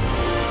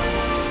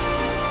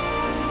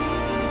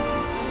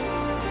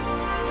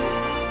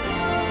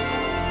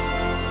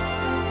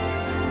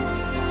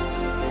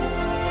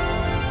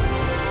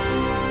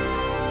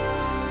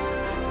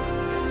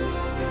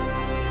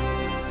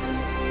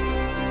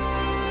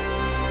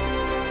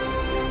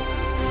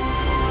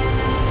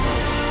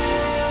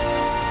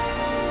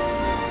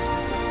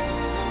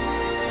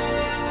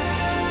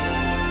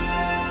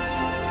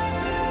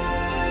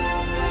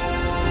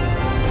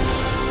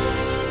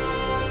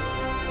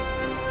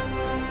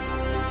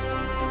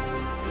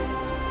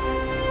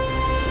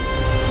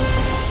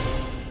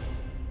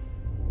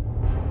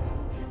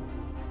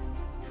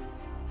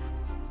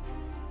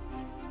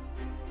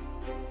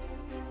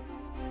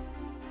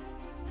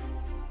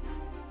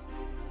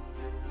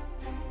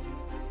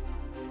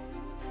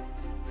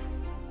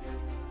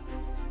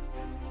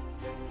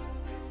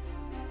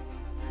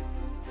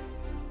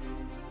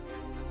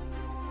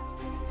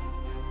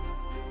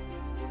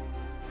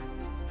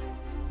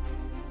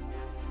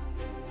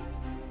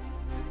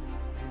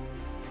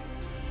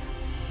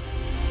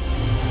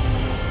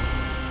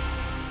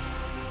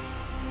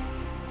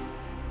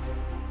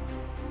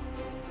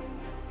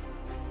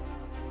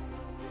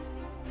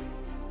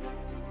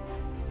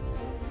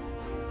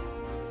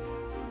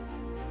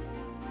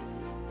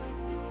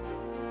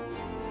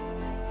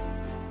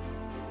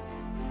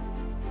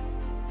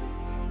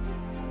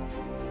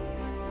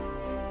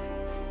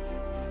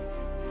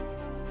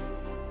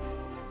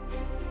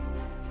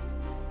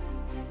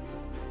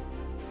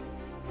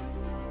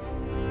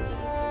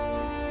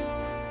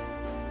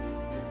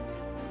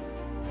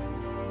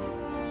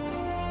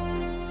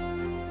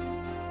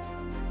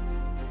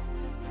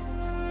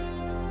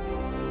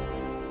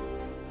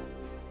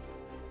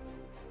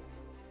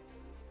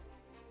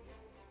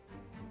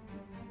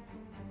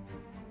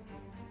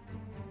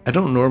 I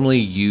don't normally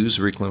use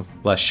Reikland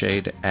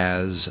Fleshshade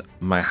as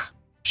my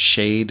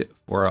shade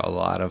for a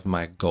lot of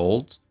my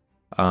golds.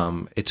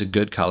 It's a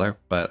good color,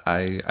 but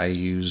I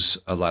use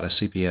a lot of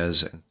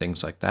sepias and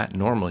things like that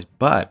normally,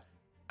 but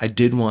I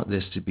did want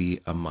this to be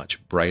a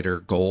much brighter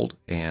gold,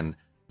 and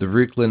the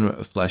Reikland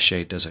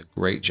Fleshshade does a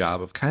great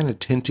job of kind of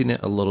tinting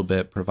it a little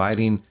bit,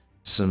 providing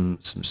some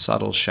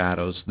subtle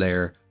shadows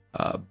there,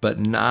 but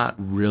not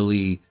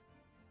really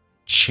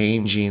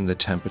changing the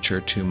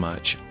temperature too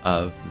much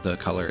of the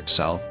color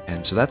itself.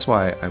 And so that's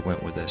why I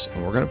went with this,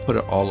 and we're going to put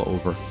it all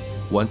over.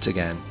 Once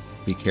again,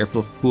 be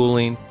careful of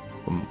pooling.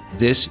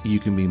 This you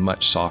can be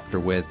much softer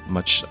with,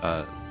 much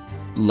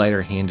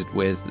lighter handed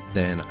with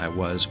than I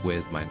was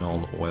with my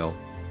Nuln Oil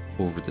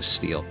over the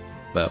steel.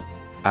 But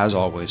as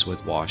always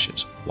with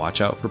washes,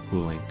 watch out for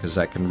pooling, because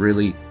that can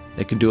really,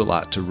 it can do a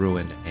lot to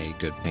ruin a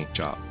good paint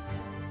job.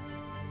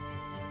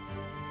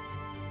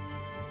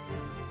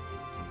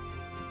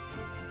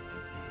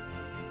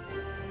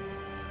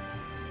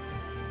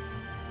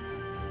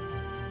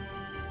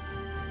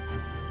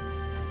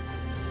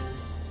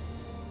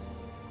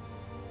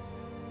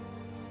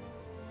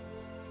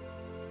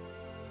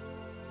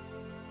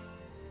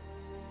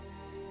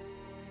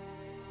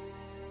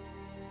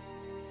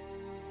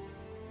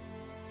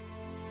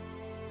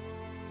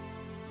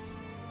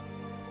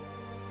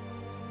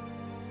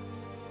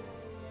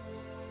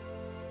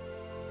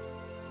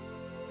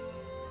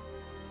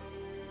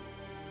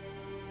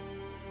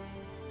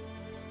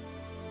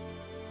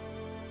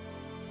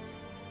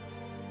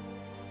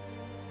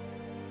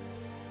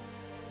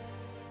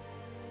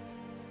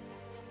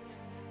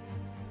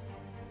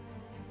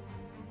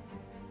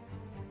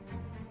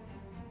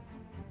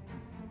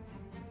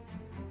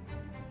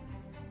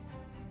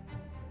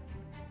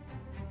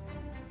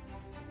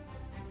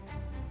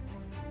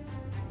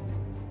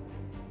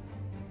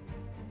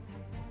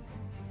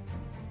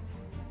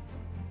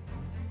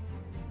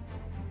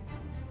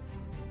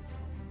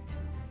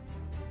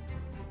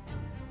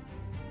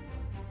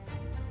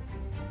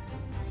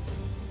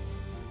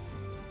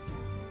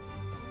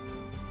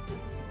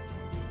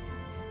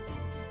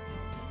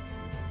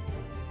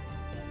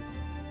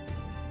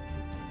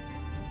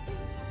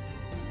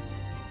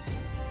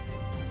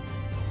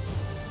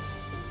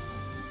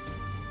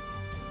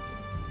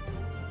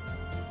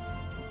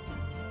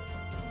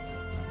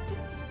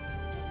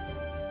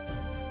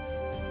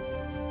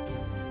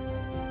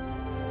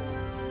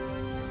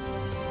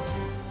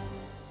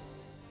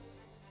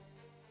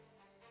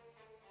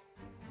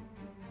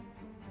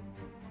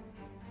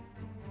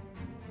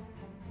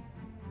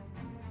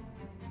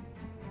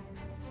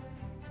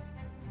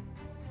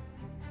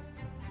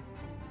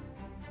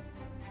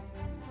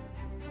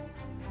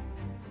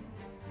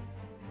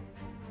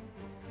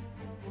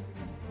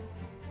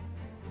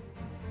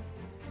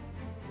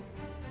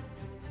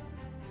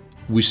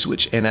 We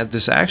switch, and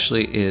this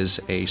actually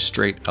is a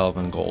straight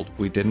elven gold.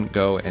 We didn't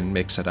go and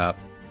mix it up.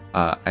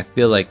 I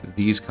feel like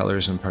these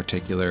colors in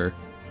particular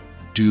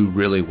do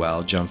really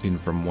well jumping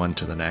from one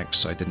to the next,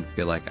 so I didn't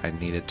feel like I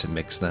needed to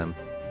mix them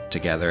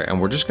together.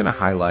 And we're just going to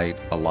highlight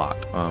a lot,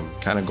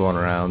 kind of going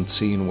around,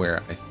 seeing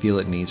where I feel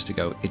it needs to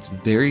go. It's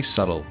very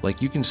subtle,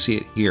 like you can see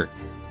it here.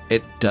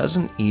 It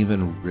doesn't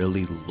even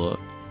really look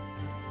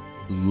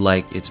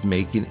like it's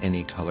making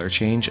any color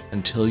change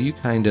until you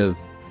kind of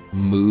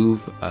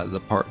move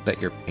the part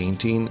that you're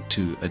painting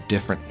to a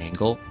different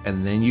angle,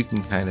 and then you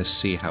can kind of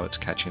see how it's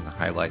catching the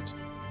highlights.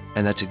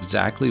 And that's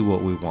exactly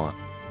what we want.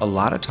 A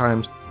lot of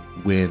times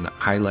when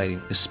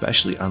highlighting,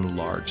 especially on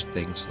large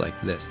things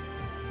like this,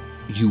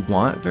 you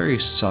want very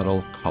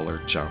subtle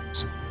color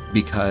jumps,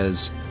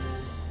 because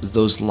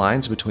those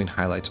lines between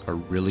highlights are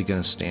really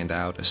going to stand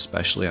out,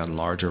 especially on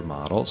larger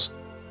models.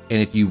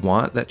 And if you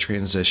want that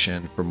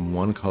transition from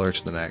one color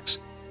to the next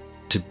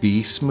to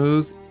be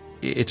smooth,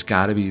 it's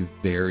got to be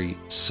very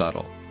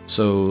subtle.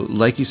 So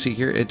like you see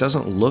here, it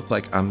doesn't look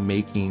like I'm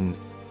making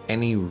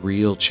any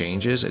real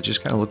changes. It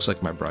just kind of looks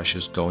like my brush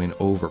is going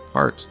over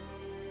parts,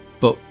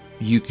 but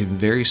you can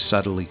very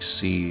subtly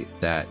see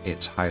that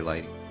it's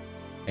highlighting.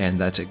 And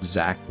that's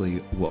exactly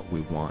what we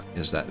want,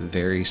 is that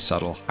very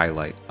subtle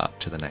highlight up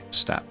to the next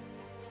step.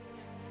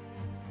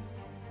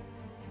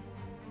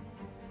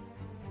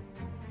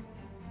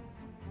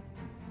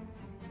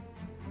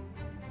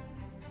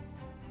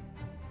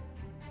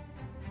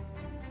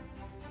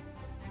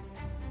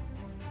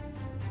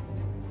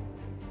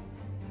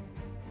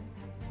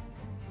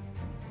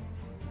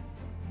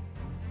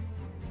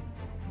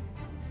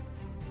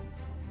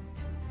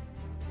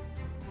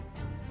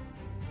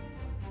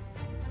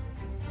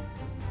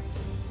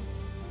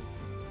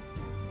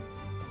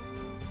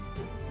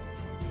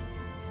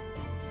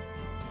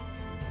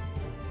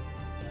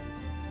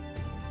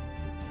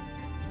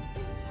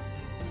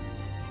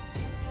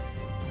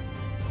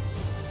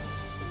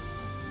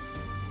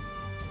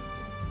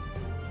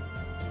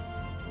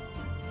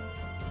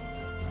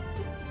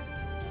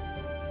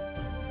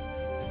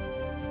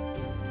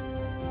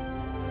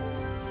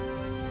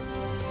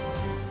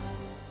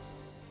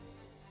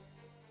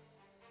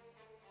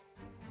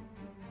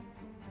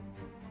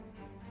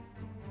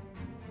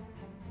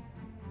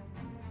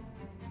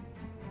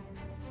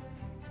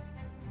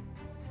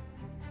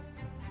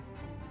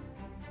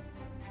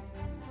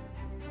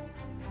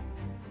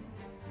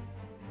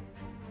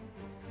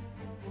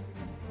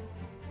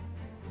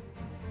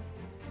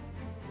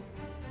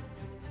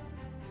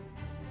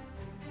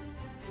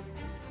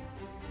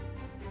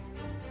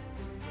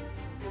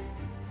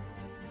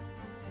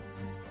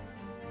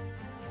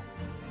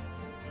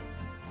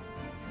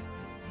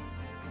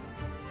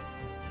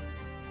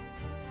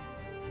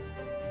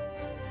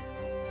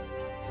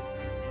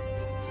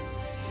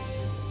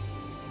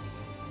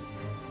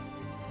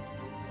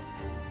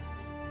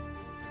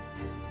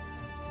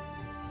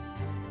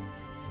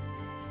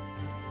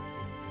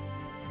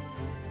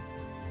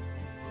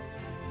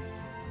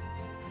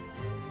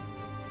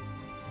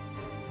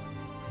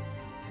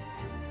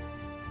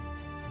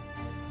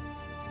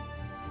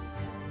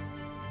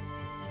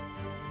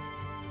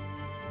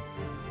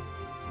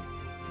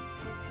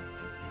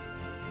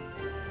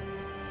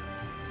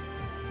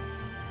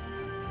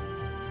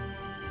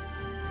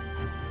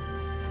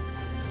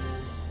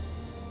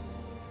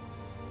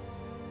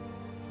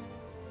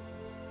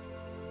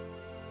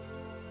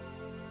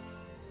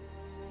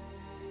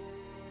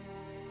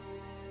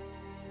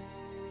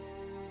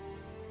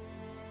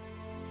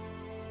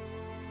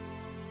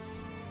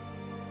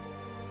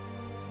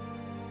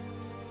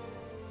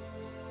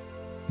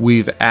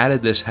 We've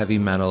added this heavy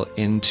metal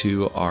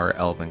into our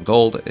elven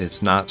gold.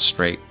 It's not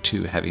straight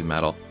to heavy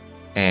metal.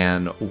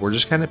 And we're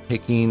just kind of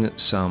picking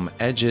some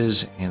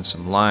edges and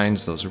some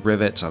lines, those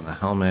rivets on the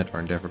helmet or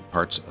in different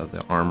parts of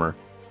the armor,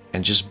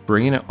 and just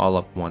bringing it all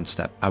up one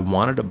step. I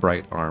wanted a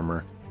bright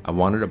armor. I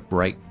wanted a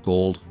bright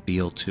gold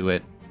feel to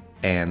it.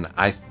 And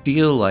I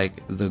feel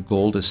like the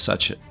gold is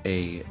such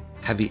a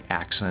heavy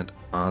accent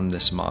on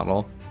this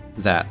model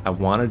that I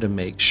wanted to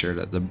make sure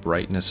that the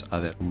brightness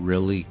of it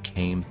really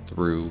came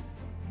through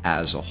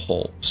as a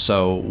whole.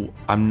 So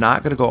I'm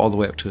not going to go all the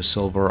way up to a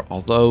silver,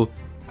 although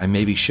I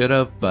maybe should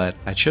have, but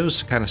I chose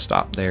to kind of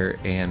stop there,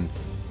 and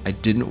I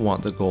didn't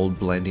want the gold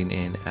blending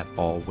in at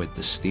all with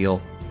the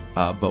steel,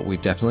 but we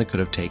definitely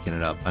could have taken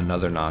it up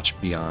another notch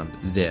beyond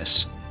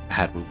this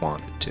had we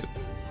wanted to.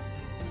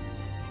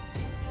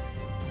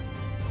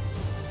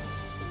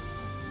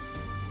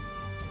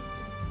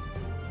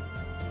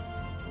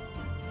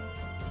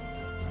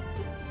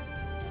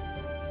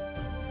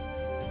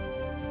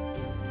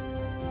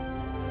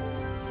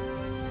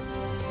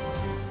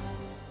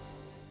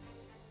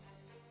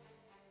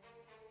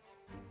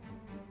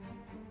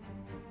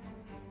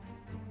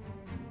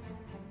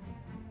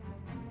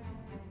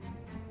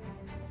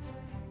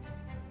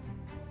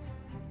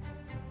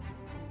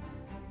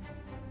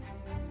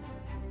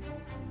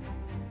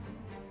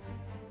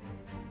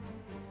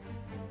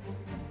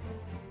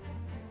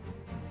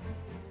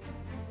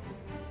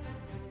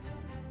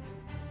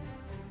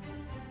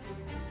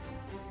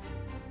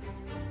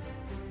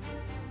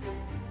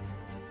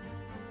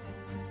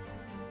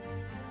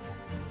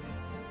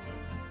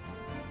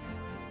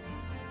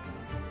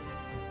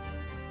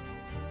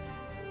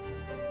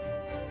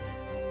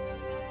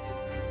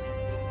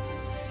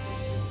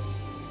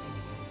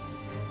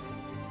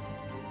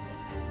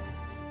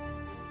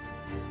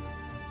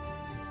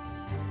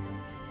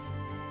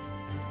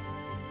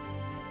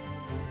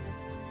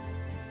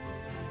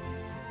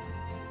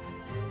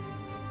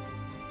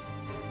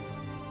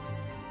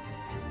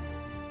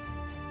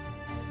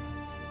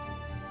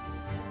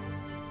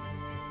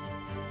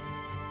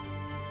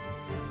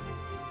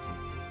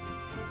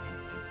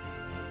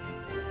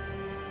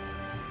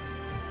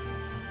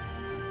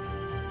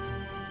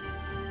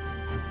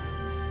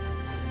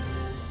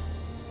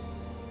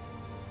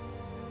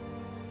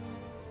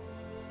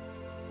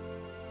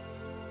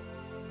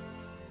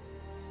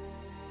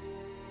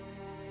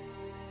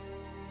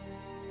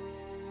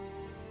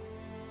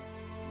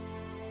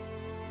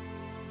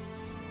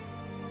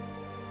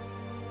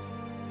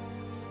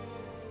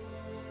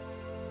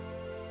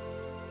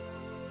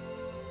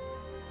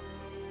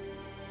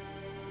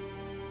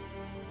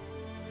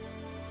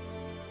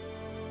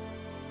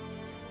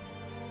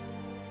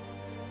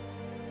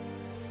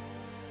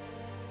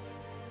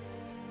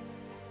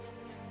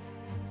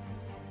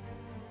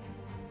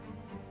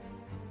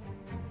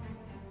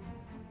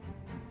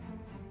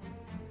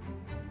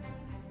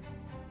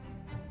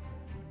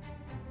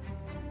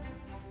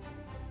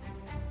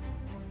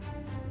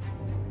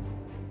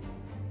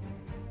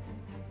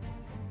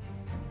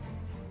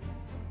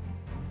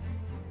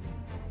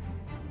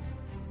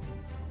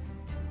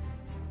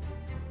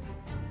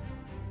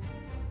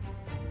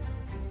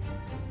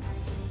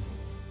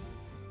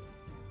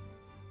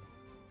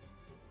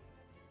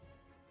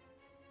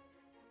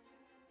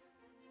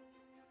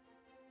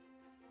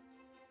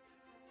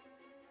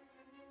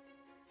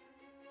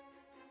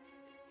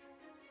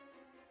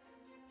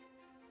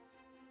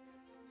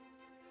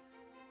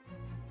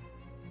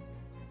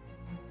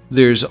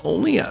 There's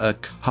only a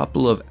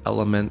couple of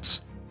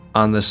elements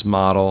on this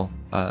model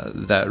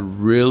that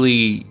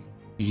really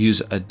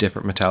use a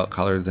different metallic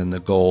color than the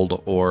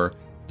gold or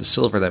the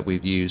silver that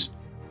we've used.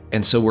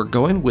 And so we're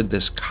going with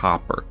this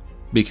copper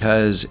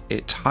because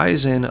it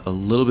ties in a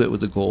little bit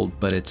with the gold,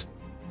 but it's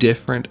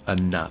different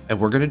enough. And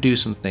we're going to do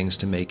some things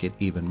to make it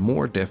even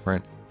more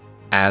different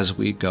as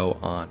we go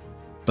on.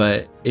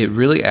 But it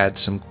really adds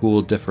some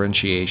cool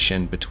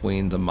differentiation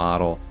between the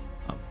model,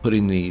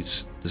 putting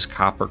these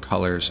copper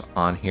colors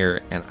on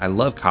here. And I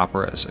love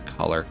copper as a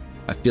color.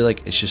 I feel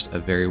like it's just a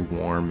very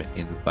warm,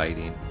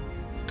 inviting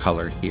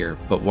color here.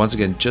 But once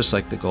again, just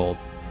like the gold,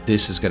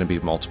 this is going to be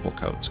multiple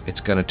coats.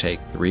 It's going to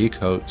take 3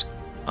 coats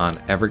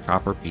on every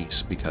copper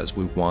piece because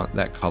we want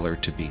that color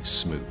to be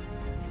smooth.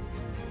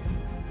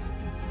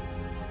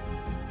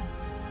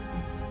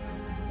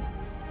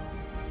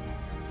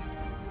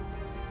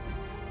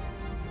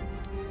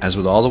 As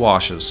with all the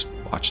washes,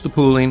 watch the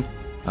pooling.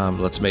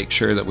 Let's make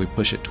sure that we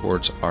push it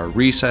towards our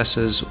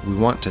recesses. We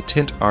want to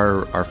tint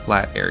our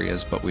flat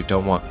areas, but we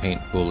don't want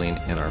paint pooling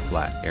in our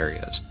flat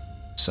areas.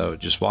 So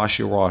just watch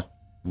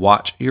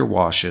your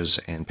washes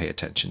and pay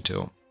attention to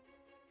them.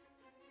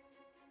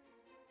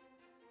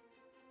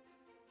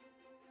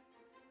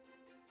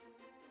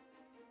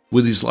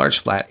 With these large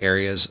flat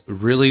areas,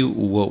 really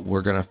what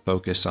we're going to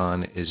focus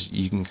on is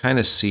you can kind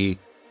of see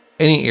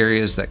any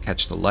areas that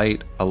catch the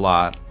light a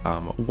lot.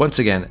 Once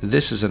again,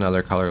 this is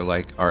another color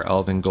like our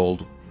Elven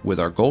Gold. With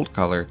our gold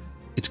color,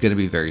 it's going to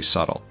be very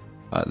subtle.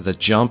 The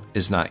jump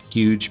is not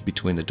huge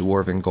between the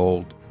Dwarven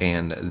Gold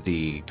and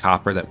the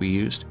copper that we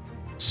used.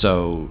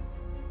 So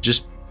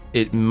just,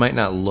 it might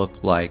not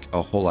look like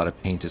a whole lot of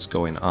paint is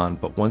going on,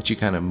 but once you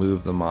kind of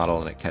move the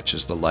model and it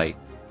catches the light,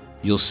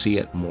 you'll see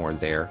it more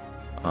there.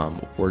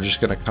 We're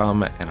just going to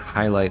come and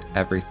highlight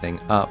everything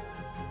up.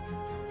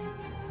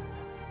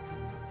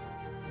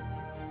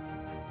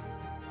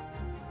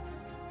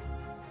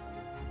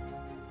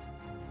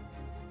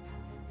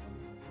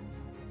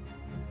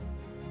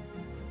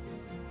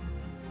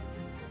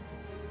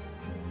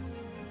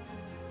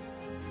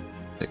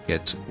 It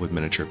gets with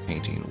miniature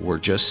painting. We're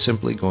just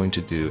simply going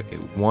to do a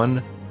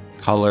 1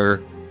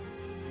 color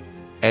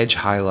edge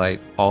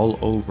highlight all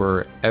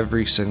over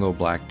every single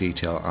black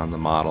detail on the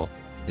model.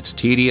 It's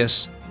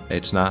tedious.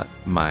 It's not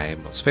my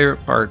most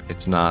favorite part.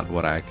 It's not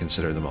what I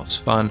consider the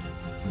most fun,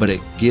 but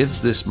it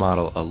gives this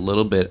model a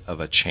little bit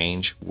of a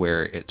change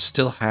where it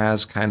still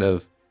has kind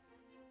of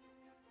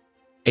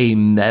a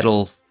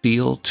metal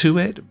feel to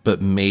it,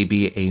 but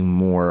maybe a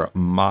more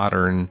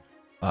modern,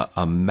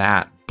 a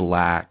matte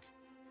black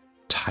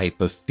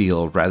type of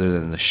feel rather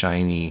than the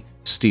shiny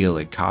steel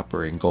and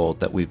copper and gold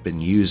that we've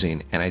been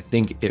using. And I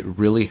think it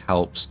really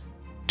helps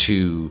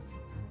to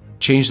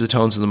change the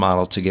tones of the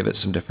model to give it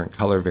some different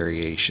color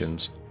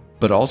variations,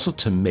 but also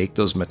to make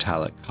those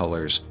metallic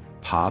colors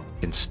pop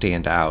and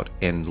stand out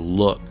and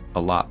look a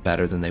lot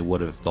better than they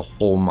would if the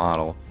whole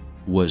model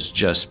was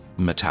just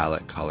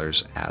metallic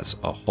colors as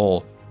a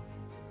whole.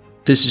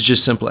 This is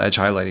just simple edge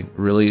highlighting,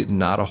 really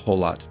not a whole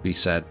lot to be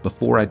said.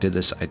 Before I did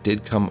this, I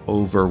did come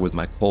over with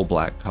my coal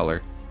black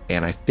color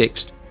and I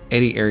fixed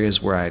any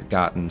areas where I had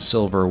gotten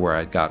silver, where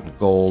I'd gotten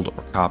gold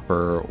or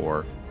copper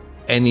or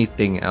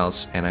anything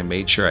else, and I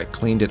made sure I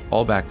cleaned it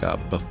all back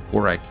up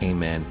before I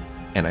came in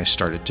and I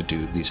started to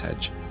do these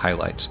edge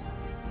highlights.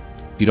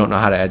 If you don't know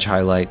how to edge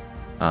highlight,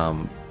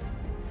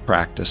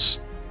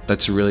 practice.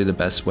 That's really the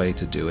best way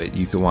to do it.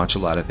 You can watch a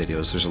lot of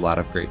videos. There's a lot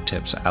of great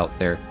tips out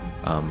there.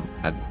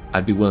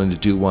 I'd be willing to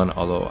do one,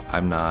 although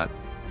I'm not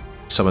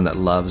someone that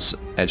loves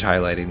edge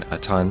highlighting a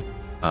ton.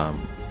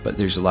 But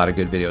there's a lot of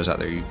good videos out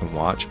there you can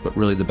watch. But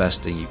really the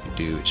best thing you can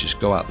do is just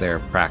go out there,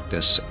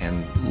 practice,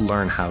 and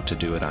learn how to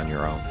do it on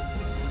your own.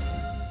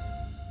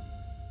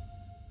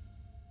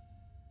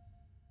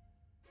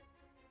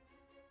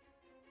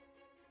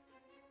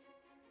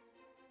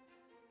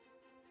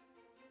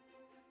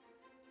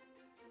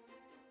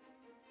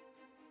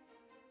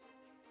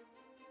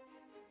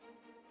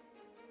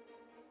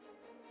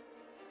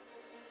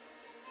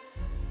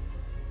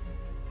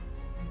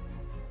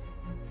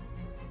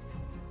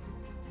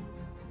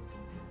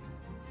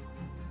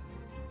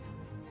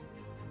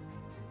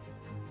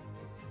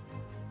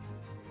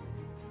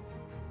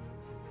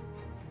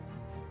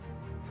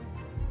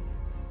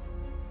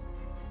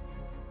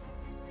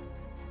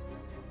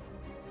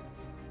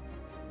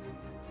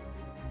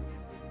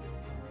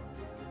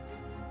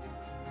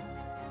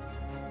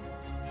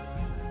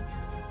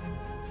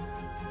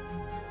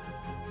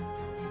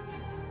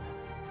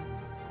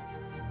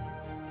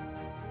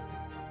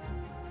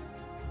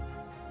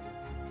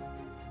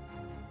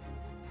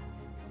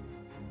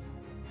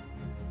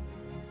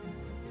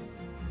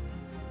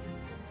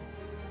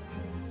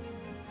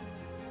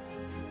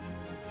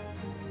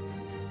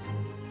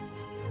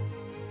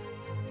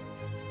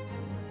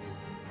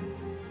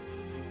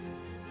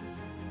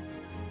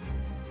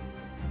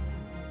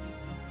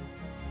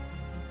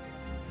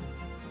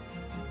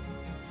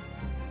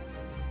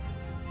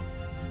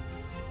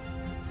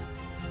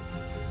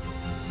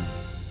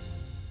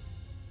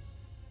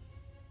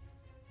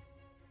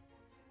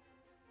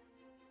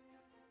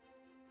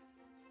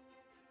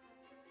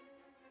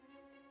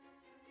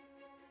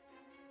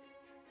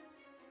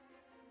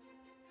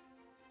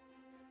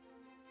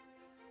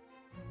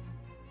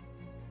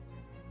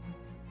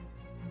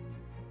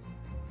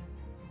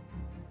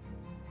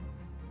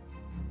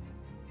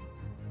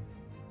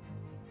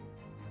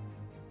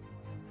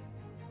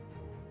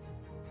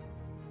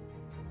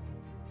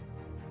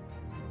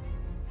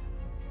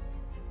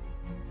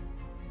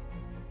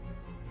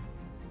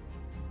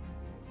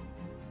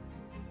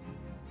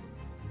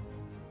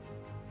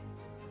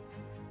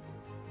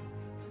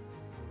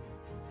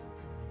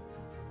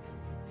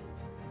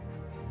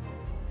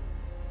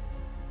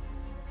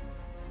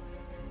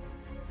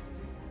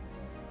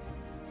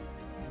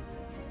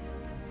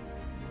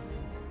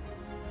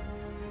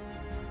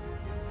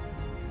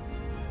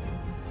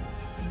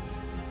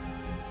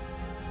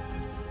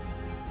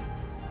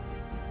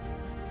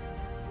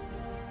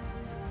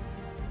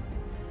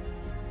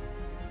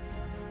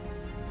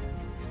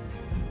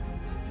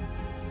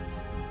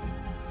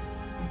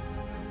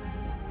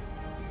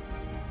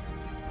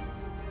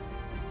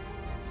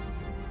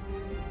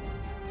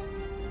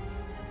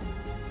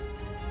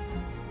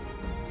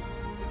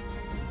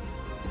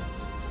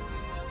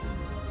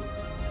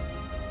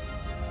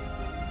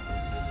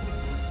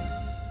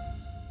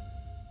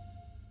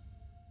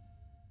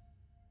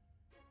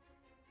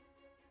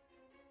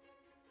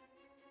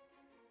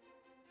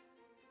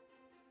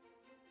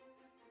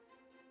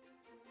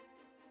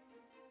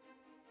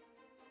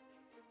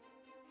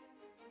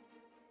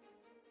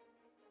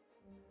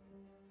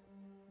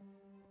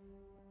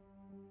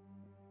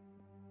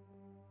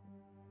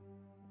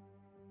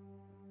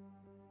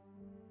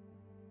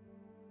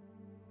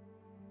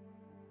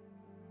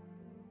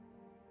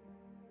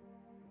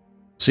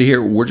 So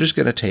here we're just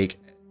going to take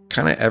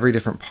kind of every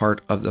different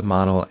part of the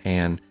model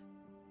and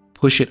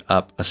push it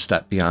up a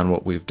step beyond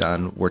what we've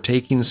done. We're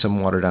taking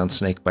some watered down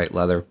snakebite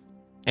leather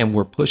and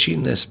we're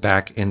pushing this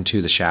back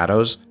into the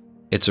shadows.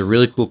 It's a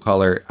really cool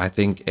color. I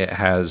think it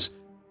has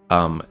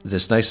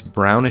this nice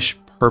brownish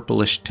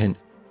purplish tint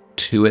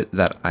to it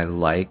that I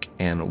like,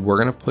 and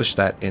we're going to push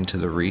that into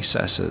the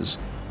recesses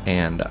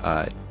and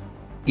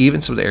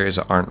even some of the areas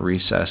that aren't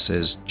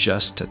recesses,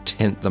 just to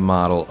tint the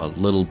model a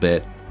little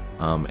bit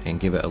and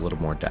give it a little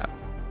more depth.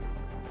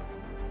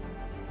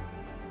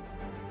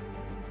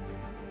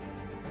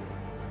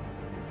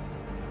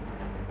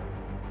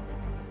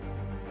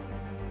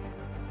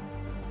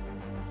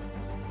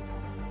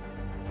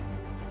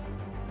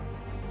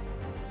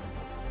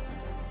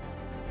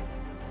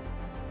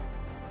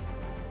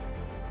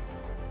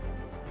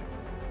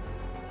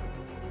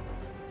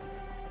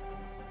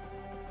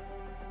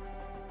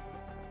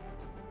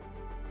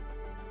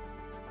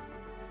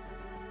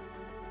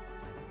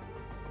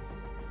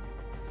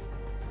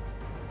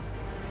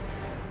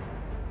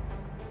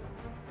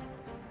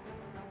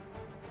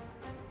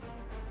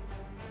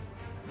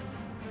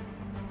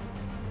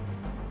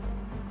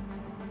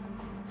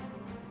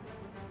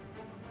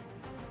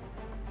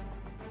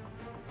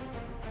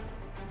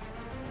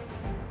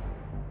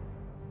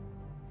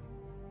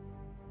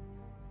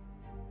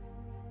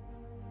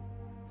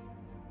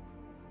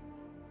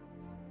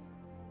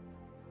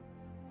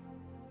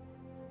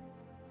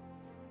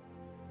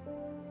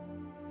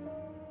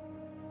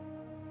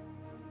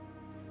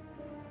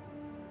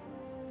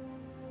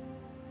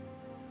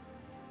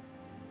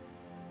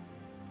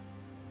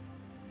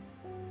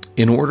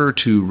 In order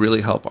to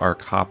really help our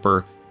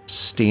copper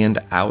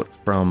stand out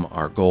from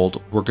our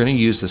gold, we're going to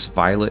use this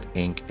violet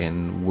ink,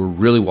 and we're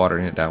really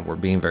watering it down. We're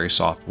being very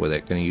soft with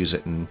it. Going to use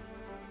it in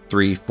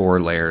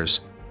 3-4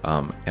 layers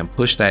and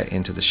push that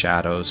into the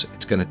shadows.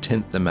 It's going to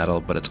tint the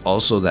metal, but it's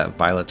also that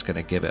violet's going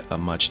to give it a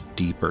much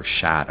deeper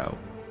shadow.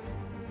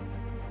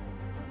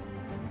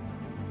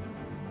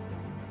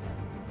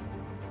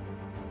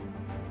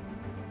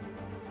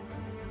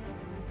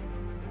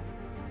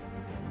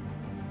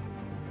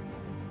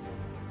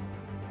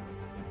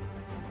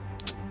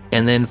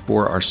 And then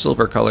for our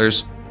silver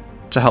colors,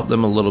 to help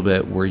them a little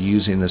bit, we're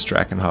using this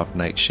Drakenhof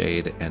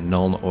Nightshade and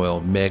Nuln Oil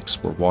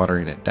mix. We're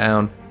watering it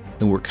down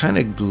and we're kind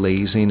of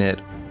glazing it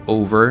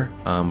over,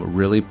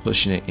 really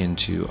pushing it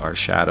into our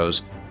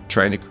shadows,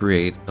 trying to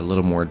create a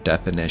little more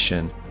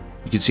definition.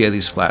 You can see how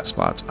these flat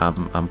spots,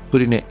 I'm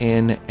putting it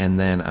in and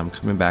then I'm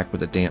coming back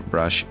with a damp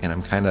brush and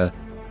I'm kind of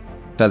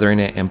feathering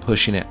it and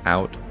pushing it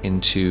out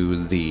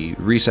into the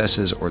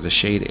recesses or the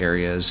shade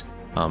areas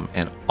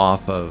and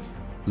off of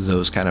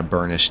those kind of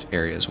burnished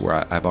areas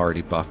where I've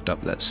already buffed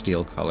up that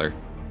steel color,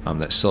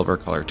 that silver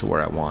color to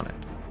where I want it.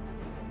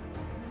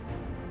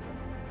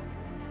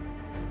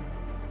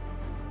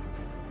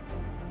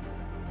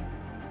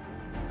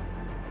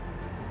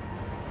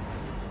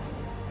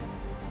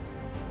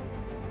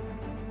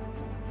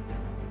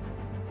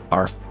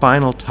 Our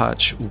final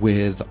touch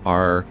with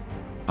our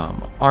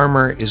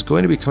armor is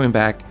going to be coming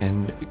back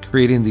and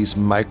creating these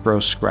micro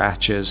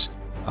scratches,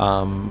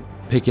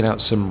 picking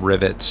out some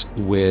rivets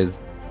with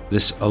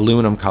this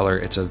aluminum color.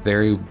 It's a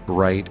very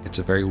bright, it's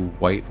a very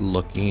white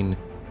looking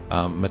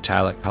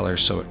metallic color,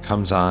 so it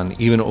comes on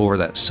even over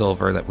that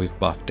silver that we've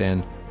buffed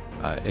in.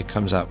 It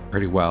comes out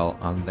pretty well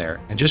on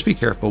there. And just be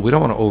careful, we don't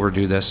want to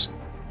overdo this,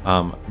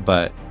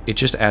 but it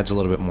just adds a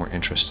little bit more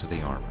interest to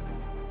the armor.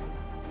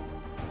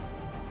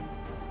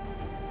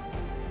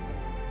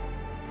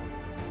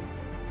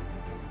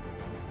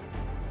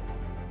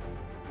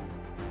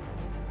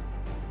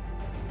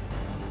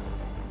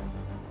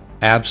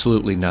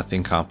 Absolutely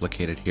nothing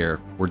complicated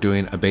here. We're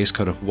doing a base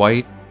coat of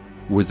white.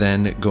 We're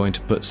then going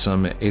to put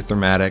some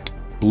aethermatic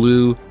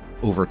blue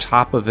over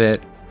top of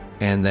it,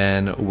 and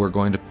then we're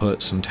going to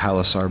put some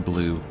Talisar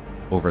blue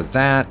over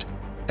that,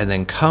 and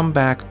then come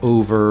back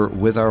over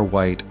with our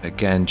white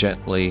again,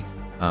 gently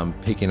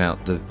picking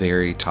out the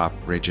very top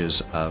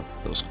ridges of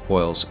those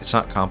coils. It's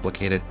not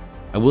complicated.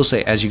 I will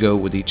say, as you go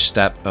with each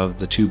step of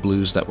the 2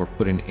 blues that we're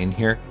putting in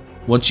here,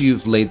 once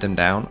you've laid them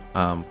down,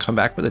 come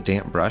back with a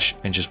damp brush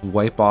and just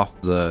wipe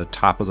off the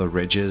top of the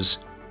ridges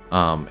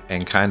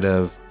and kind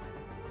of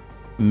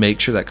make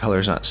sure that color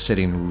is not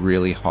sitting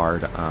really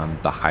hard on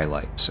the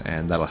highlights,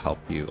 and that'll help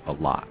you a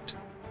lot.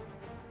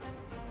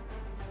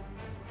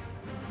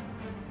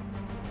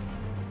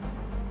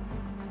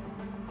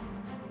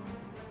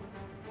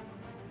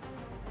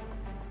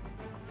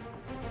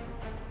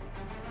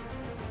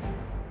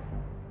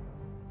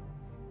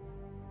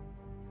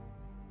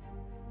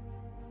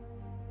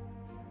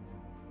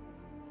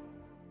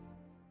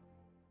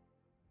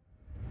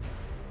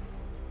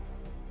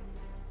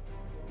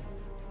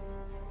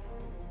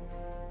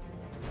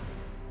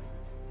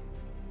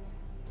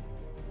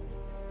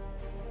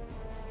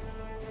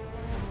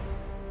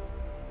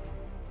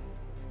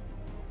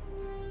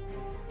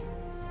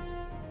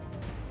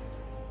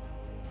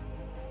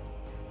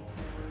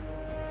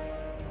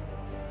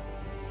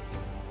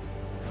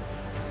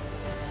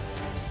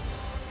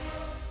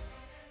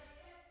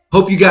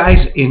 Hope you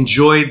guys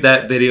enjoyed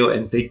that video,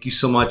 and thank you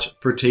so much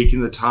for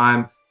taking the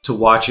time to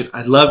watch it.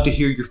 I'd love to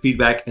hear your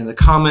feedback in the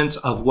comments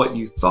of what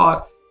you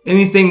thought,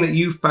 anything that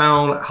you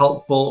found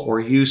helpful or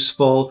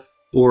useful,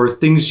 or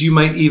things you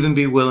might even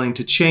be willing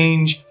to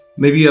change.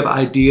 Maybe you have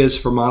ideas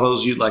for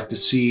models you'd like to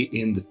see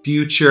in the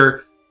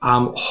future.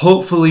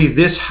 Hopefully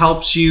this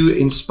helps you,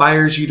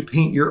 inspires you to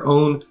paint your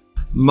own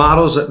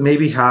models that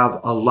maybe have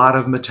a lot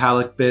of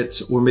metallic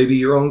bits, or maybe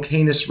your own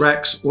Canis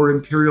Rex or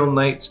Imperial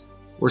Knights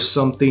or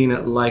something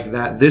like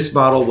that. This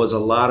model was a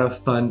lot of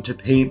fun to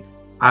paint.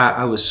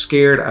 I was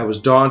scared, I was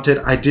daunted.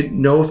 I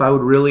didn't know if I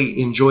would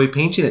really enjoy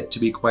painting it, to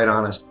be quite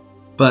honest,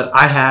 but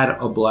I had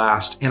a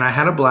blast, and I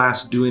had a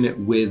blast doing it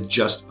with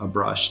just a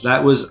brush.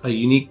 That was a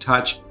unique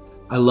touch.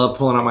 I love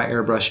pulling out my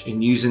airbrush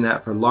and using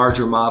that for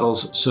larger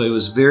models, so it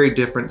was very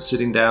different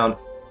sitting down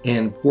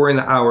and pouring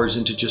the hours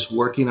into just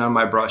working on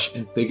my brush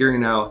and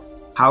figuring out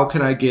how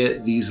can I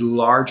get these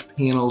large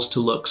panels to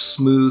look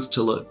smooth,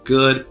 to look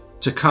good,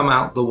 to come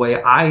out the way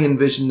I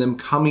envision them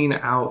coming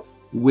out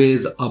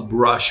with a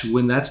brush,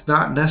 when that's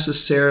not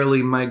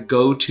necessarily my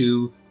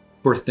go-to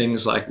for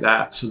things like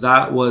that. So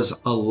that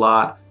was a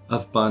lot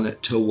of fun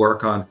to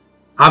work on.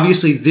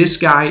 Obviously, this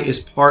guy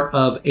is part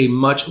of a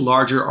much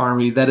larger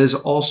army that is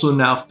also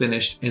now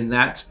finished, and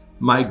that's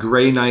my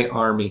Grey Knight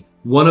army,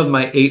 one of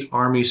my 8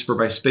 armies for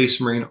my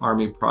Space Marine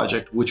Army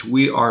project, which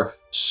we are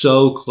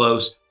so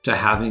close to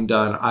having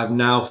done. I've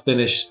now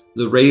finished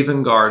the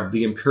Raven Guard,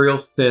 the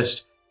Imperial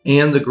Fist,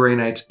 and the Grey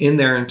Knights in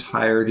their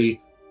entirety.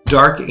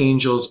 Dark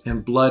Angels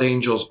and Blood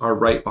Angels are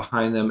right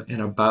behind them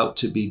and about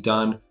to be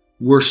done.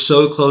 We're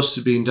so close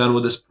to being done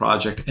with this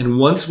project, and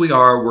once we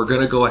are, we're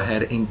going to go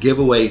ahead and give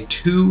away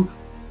 2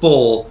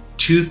 full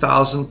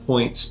 2,000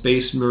 point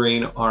Space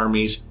Marine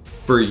armies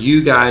for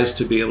you guys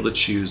to be able to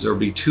choose. There will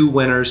be 2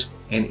 winners,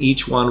 and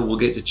each one will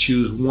get to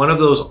choose one of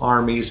those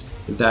armies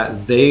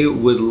that they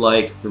would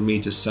like for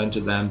me to send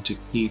to them to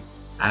keep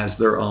as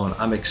their own.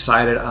 I'm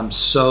excited. I'm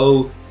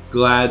so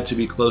glad to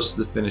be close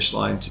to the finish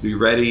line, to be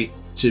ready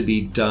to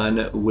be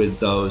done with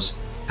those.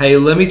 Hey,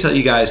 let me tell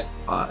you guys,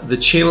 the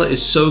channel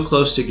is so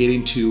close to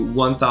getting to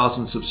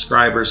 1,000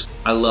 subscribers.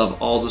 I love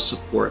all the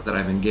support that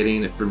I've been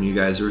getting from you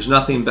guys. There's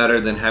nothing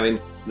better than having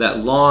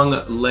that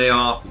long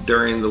layoff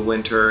during the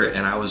winter,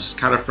 and I was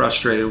kind of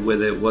frustrated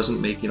with it,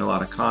 wasn't making a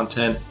lot of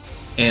content.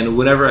 And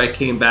whenever I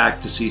came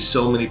back to see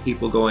so many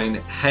people going,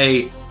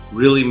 hey,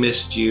 really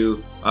missed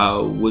you,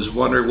 was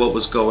wondering what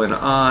was going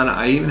on.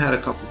 I even had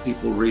a couple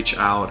people reach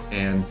out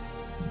and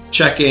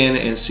check in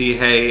and see,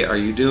 hey, are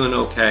you doing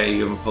okay?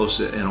 You haven't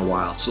posted in a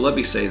while. So let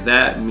me say,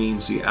 that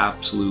means the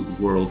absolute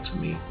world to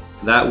me.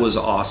 That was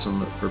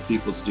awesome for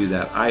people to do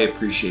that. I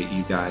appreciate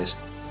you guys.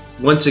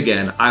 Once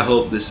again, I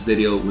hope this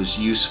video was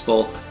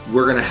useful.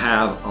 We're gonna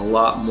have a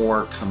lot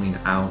more coming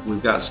out.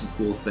 We've got some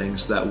cool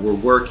things that we're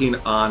working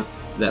on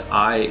that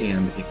I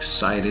am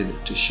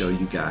excited to show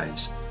you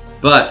guys.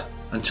 But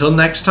until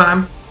next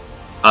time,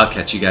 I'll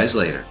catch you guys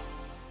later.